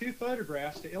posted 2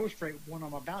 photographs to illustrate what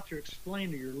I'm about to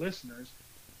explain to your listeners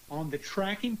on the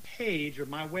tracking page of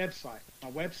my website.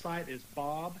 My website is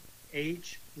bobhlee.com.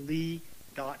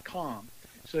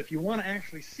 So if you want to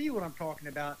actually see what I'm talking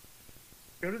about,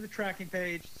 go to the tracking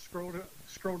page, scroll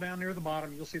down near the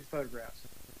bottom, you'll see the photographs.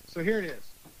 So here it is.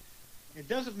 It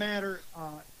doesn't matter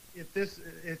if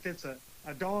it's a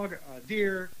dog, a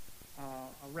deer,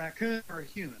 a raccoon, or a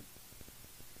human.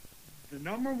 The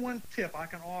number one tip I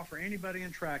can offer anybody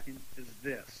in tracking is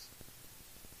this.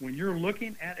 When you're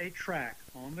looking at a track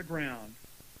on the ground,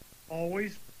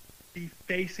 always be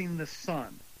facing the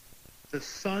sun. The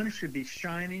sun should be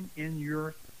shining in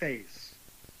your face.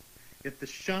 If the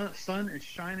sun is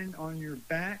shining on your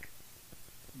back,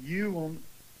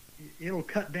 it'll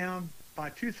cut down by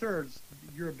 2/3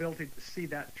 your ability to see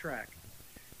that track.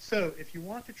 So if you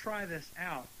want to try this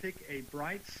out, pick a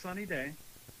bright sunny day,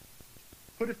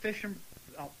 put a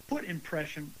foot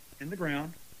impression in the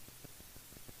ground,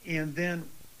 and then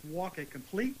walk a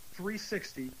complete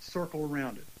 360 circle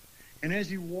around it. And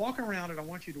as you walk around it, I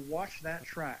want you to watch that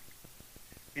track.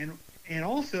 And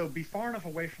also be far enough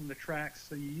away from the track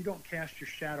so you don't cast your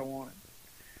shadow on it.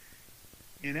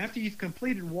 And after you've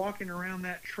completed walking around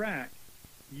that track,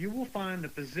 you will find the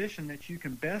position that you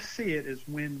can best see it is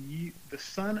when the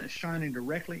sun is shining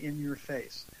directly in your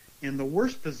face. And the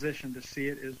worst position to see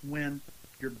it is when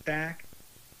your back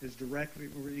is directly,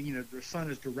 the sun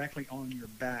is directly on your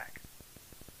back.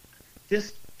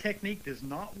 This technique does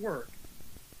not work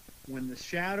when the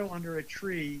shadow under a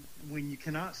tree, when you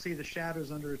cannot see the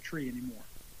shadows under a tree anymore.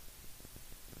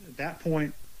 At that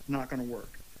point, it's not going to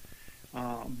work.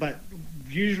 But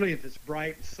usually if it's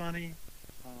bright and sunny,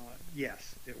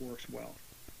 yes, it works well.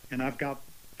 And I've got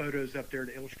photos up there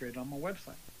to illustrate it on my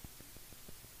website.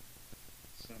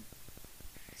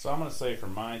 So I'm going to say for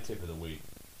my tip of the week,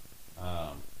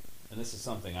 and this is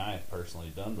something I have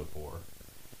personally done before,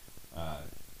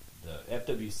 the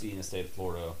FWC in the state of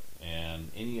Florida and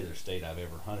any other state I've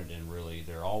ever hunted in, really,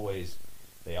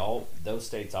 those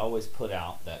states always put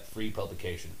out that free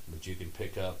publication that you can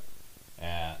pick up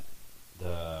at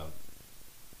the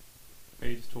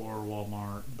Bait store,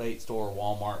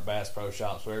 Walmart, Bass Pro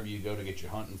Shops, wherever you go to get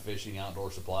your hunting, fishing,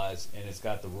 outdoor supplies, and it's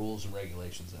got the rules and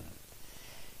regulations in it.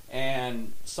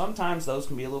 And sometimes those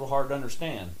can be a little hard to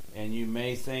understand, and you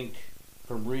may think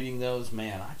from reading those,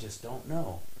 man, I just don't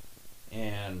know.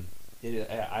 And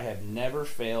I have never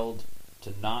failed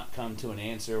to not come to an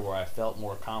answer where I felt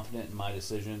more confident in my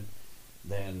decision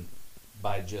than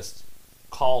by just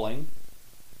calling,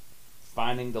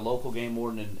 finding the local game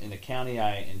warden in the county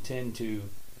I intend to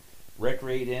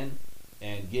recreate in,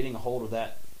 and getting a hold of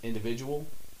that individual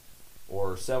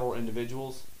or several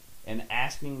individuals and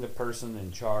asking the person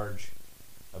in charge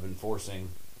of enforcing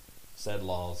said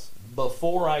laws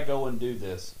before I go and do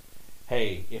this,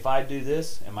 hey, if I do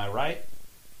this, am I right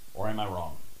or am I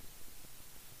wrong?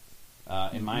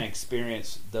 In my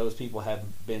experience, those people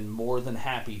have been more than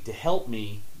happy to help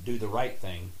me do the right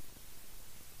thing.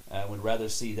 Would rather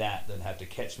see that than have to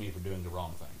catch me for doing the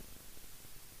wrong thing.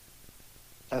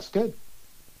 That's good.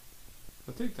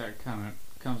 I think that kind of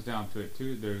comes down to it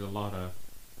too. There's a lot of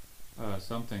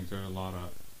some things. There's a lot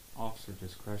of officer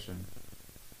discretion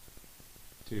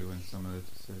too in some of the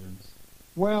decisions.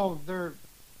 Well, there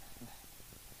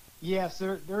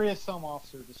is some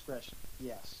officer discretion.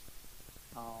 Yes,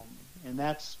 and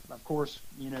that's, of course,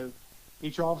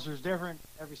 each officer is different.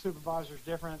 Every supervisor is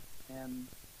different, and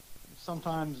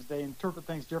sometimes they interpret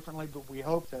things differently. But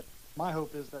my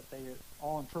hope is that they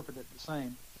all interpret it the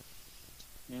same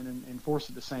and enforce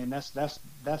it the same. That's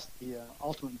the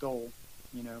ultimate goal.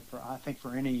 I think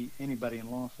for anybody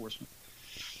in law enforcement.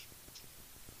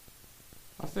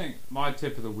 I think my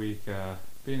tip of the week,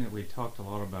 being that we talked a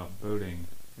lot about boating,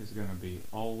 is going to be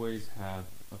always have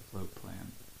a float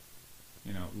plan.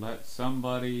 Let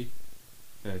somebody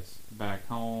that's back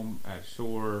home at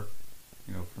shore,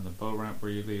 from the boat ramp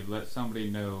where you leave, let somebody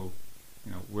know,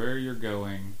 where you're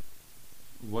going,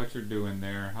 what you're doing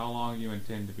there, how long you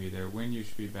intend to be there, when you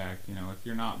should be back. If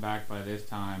you're not back by this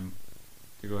time,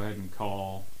 to go ahead and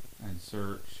call and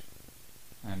search,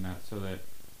 and so that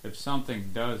if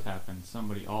something does happen,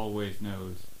 somebody always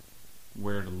knows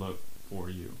where to look for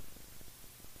you.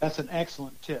 That's an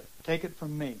excellent tip. Take it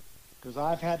from me, because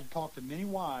I've had to talk to many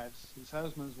wives whose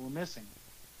husbands were missing,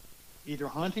 either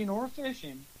hunting or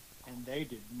fishing, and they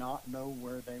did not know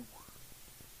where they were.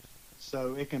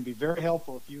 So it can be very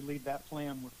helpful if you leave that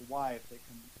plan with the wife. It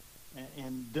can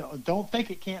and don't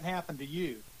think it can't happen to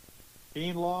you.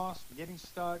 Being lost, getting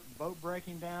stuck, boat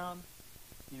breaking down,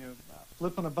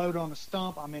 flipping a boat on a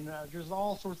stump. I mean, there's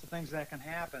all sorts of things that can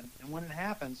happen. And when it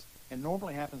happens, it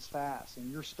normally happens fast, and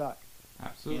you're stuck.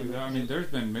 Absolutely. I mean, there's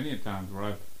been many times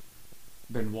where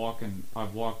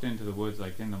I've walked into the woods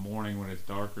like in the morning when it's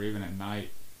dark or even at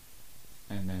night,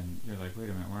 and then you're like, wait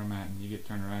a minute, where am I at? And you get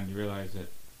turned around and you realize that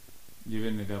you've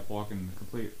ended up walking in the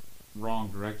complete wrong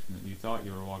direction that you thought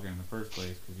you were walking in the first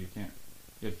place because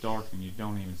it's dark and you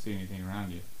don't even see anything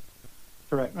around you.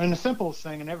 Correct. And the simplest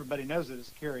thing, and everybody knows it,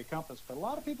 is carry a compass, but a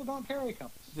lot of people don't carry a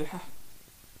compass.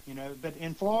 Yeah. But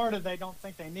in Florida, they don't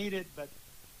think they need it, but,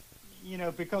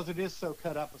 because it is so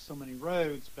cut up with so many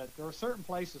roads, but there are certain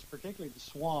places, particularly the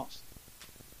swamps,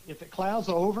 if it clouds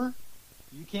over,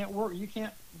 you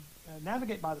can't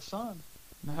navigate by the sun.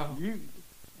 No.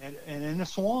 And in the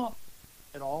swamp,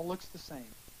 it all looks the same.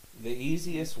 The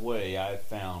easiest way I've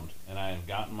found, and I have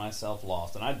gotten myself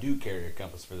lost, and I do carry a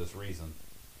compass for this reason,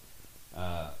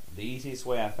 the easiest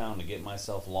way I found to get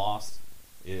myself lost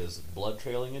is blood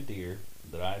trailing a deer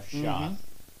that I've shot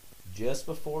just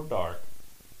before dark,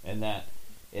 and that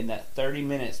in that 30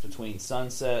 minutes between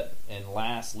sunset and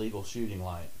last legal shooting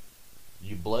light,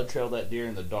 you blood trail that deer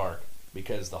in the dark,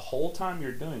 because the whole time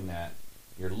you're doing that,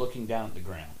 you're looking down at the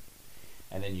ground.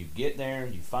 And then you get there,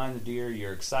 you find the deer,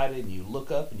 you're excited, and you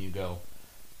look up and you go,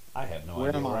 I have no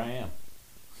idea where I am.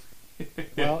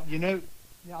 Well,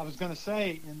 I was going to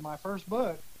say, in my first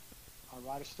book, I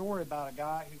write a story about a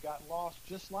guy who got lost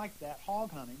just like that,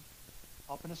 hog hunting,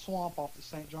 up in a swamp off the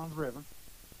St. Johns River.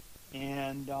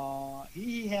 And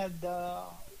he had,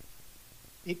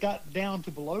 it got down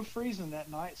to below freezing that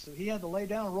night, so he had to lay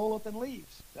down and roll up in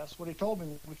leaves. That's what he told me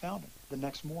when we found him the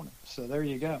next morning. So there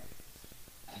you go.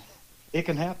 It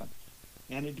can happen.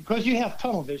 And because you have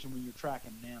tunnel vision when you're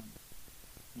tracking an animal.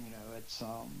 It's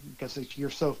because you're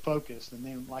so focused. And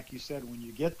then, like you said, when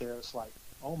you get there, it's like,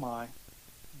 oh my,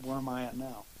 where am I at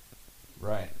now?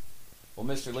 Right. Well,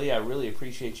 Mr. Lee, I really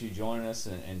appreciate you joining us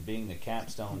and being the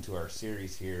capstone to our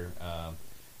series here.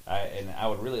 I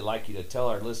would really like you to tell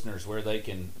our listeners where they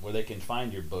can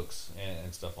find your books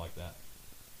and stuff like that.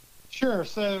 Sure.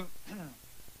 So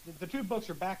the two books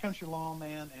are Backcountry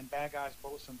Lawman and Bad Guys,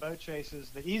 Bullets, and Boat Chases.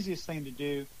 The easiest thing to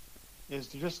do is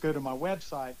to just go to my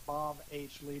website,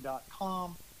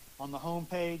 bobhlee.com. On the home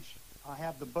page, I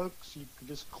have the books. You can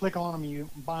just click on them. You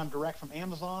buy them direct from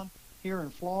Amazon. Here in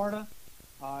Florida,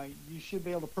 you should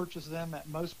be able to purchase them at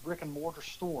most brick-and-mortar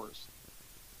stores.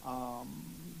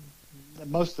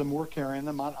 Most of them were carrying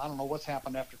them. I don't know what's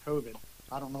happened after COVID.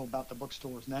 I don't know about the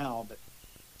bookstores now, but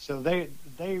so they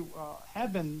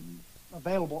have been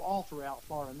available all throughout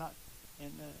Florida.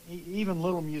 Even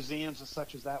little museums and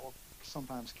such as that will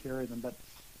sometimes carry them. But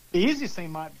the easiest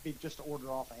thing might be just to order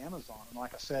off of Amazon. And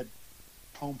like I said,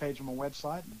 homepage of my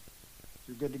website, and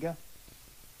you're good to go.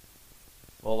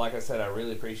 Well, like I said, I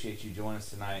really appreciate you joining us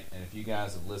tonight. And if you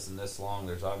guys have listened this long,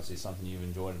 there's obviously something you've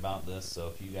enjoyed about this. So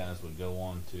if you guys would go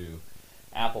on to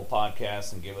Apple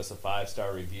Podcasts and give us a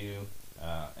 5-star review,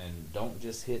 and don't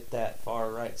just hit that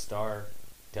far right star.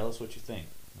 Tell us what you think.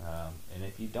 And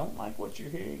if you don't like what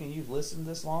you're hearing and you've listened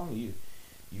this long, you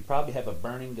probably have a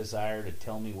burning desire to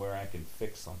tell me where I can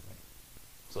fix something.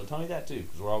 So tell me that too,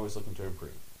 because we're always looking to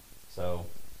improve. So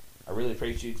I really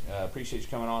appreciate you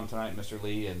coming on tonight, Mr.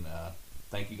 Lee, and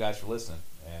thank you guys for listening.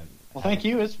 And well, thank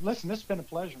you. This has been a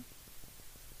pleasure.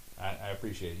 I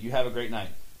appreciate it. You have a great night.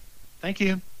 Thank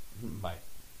you. Bye.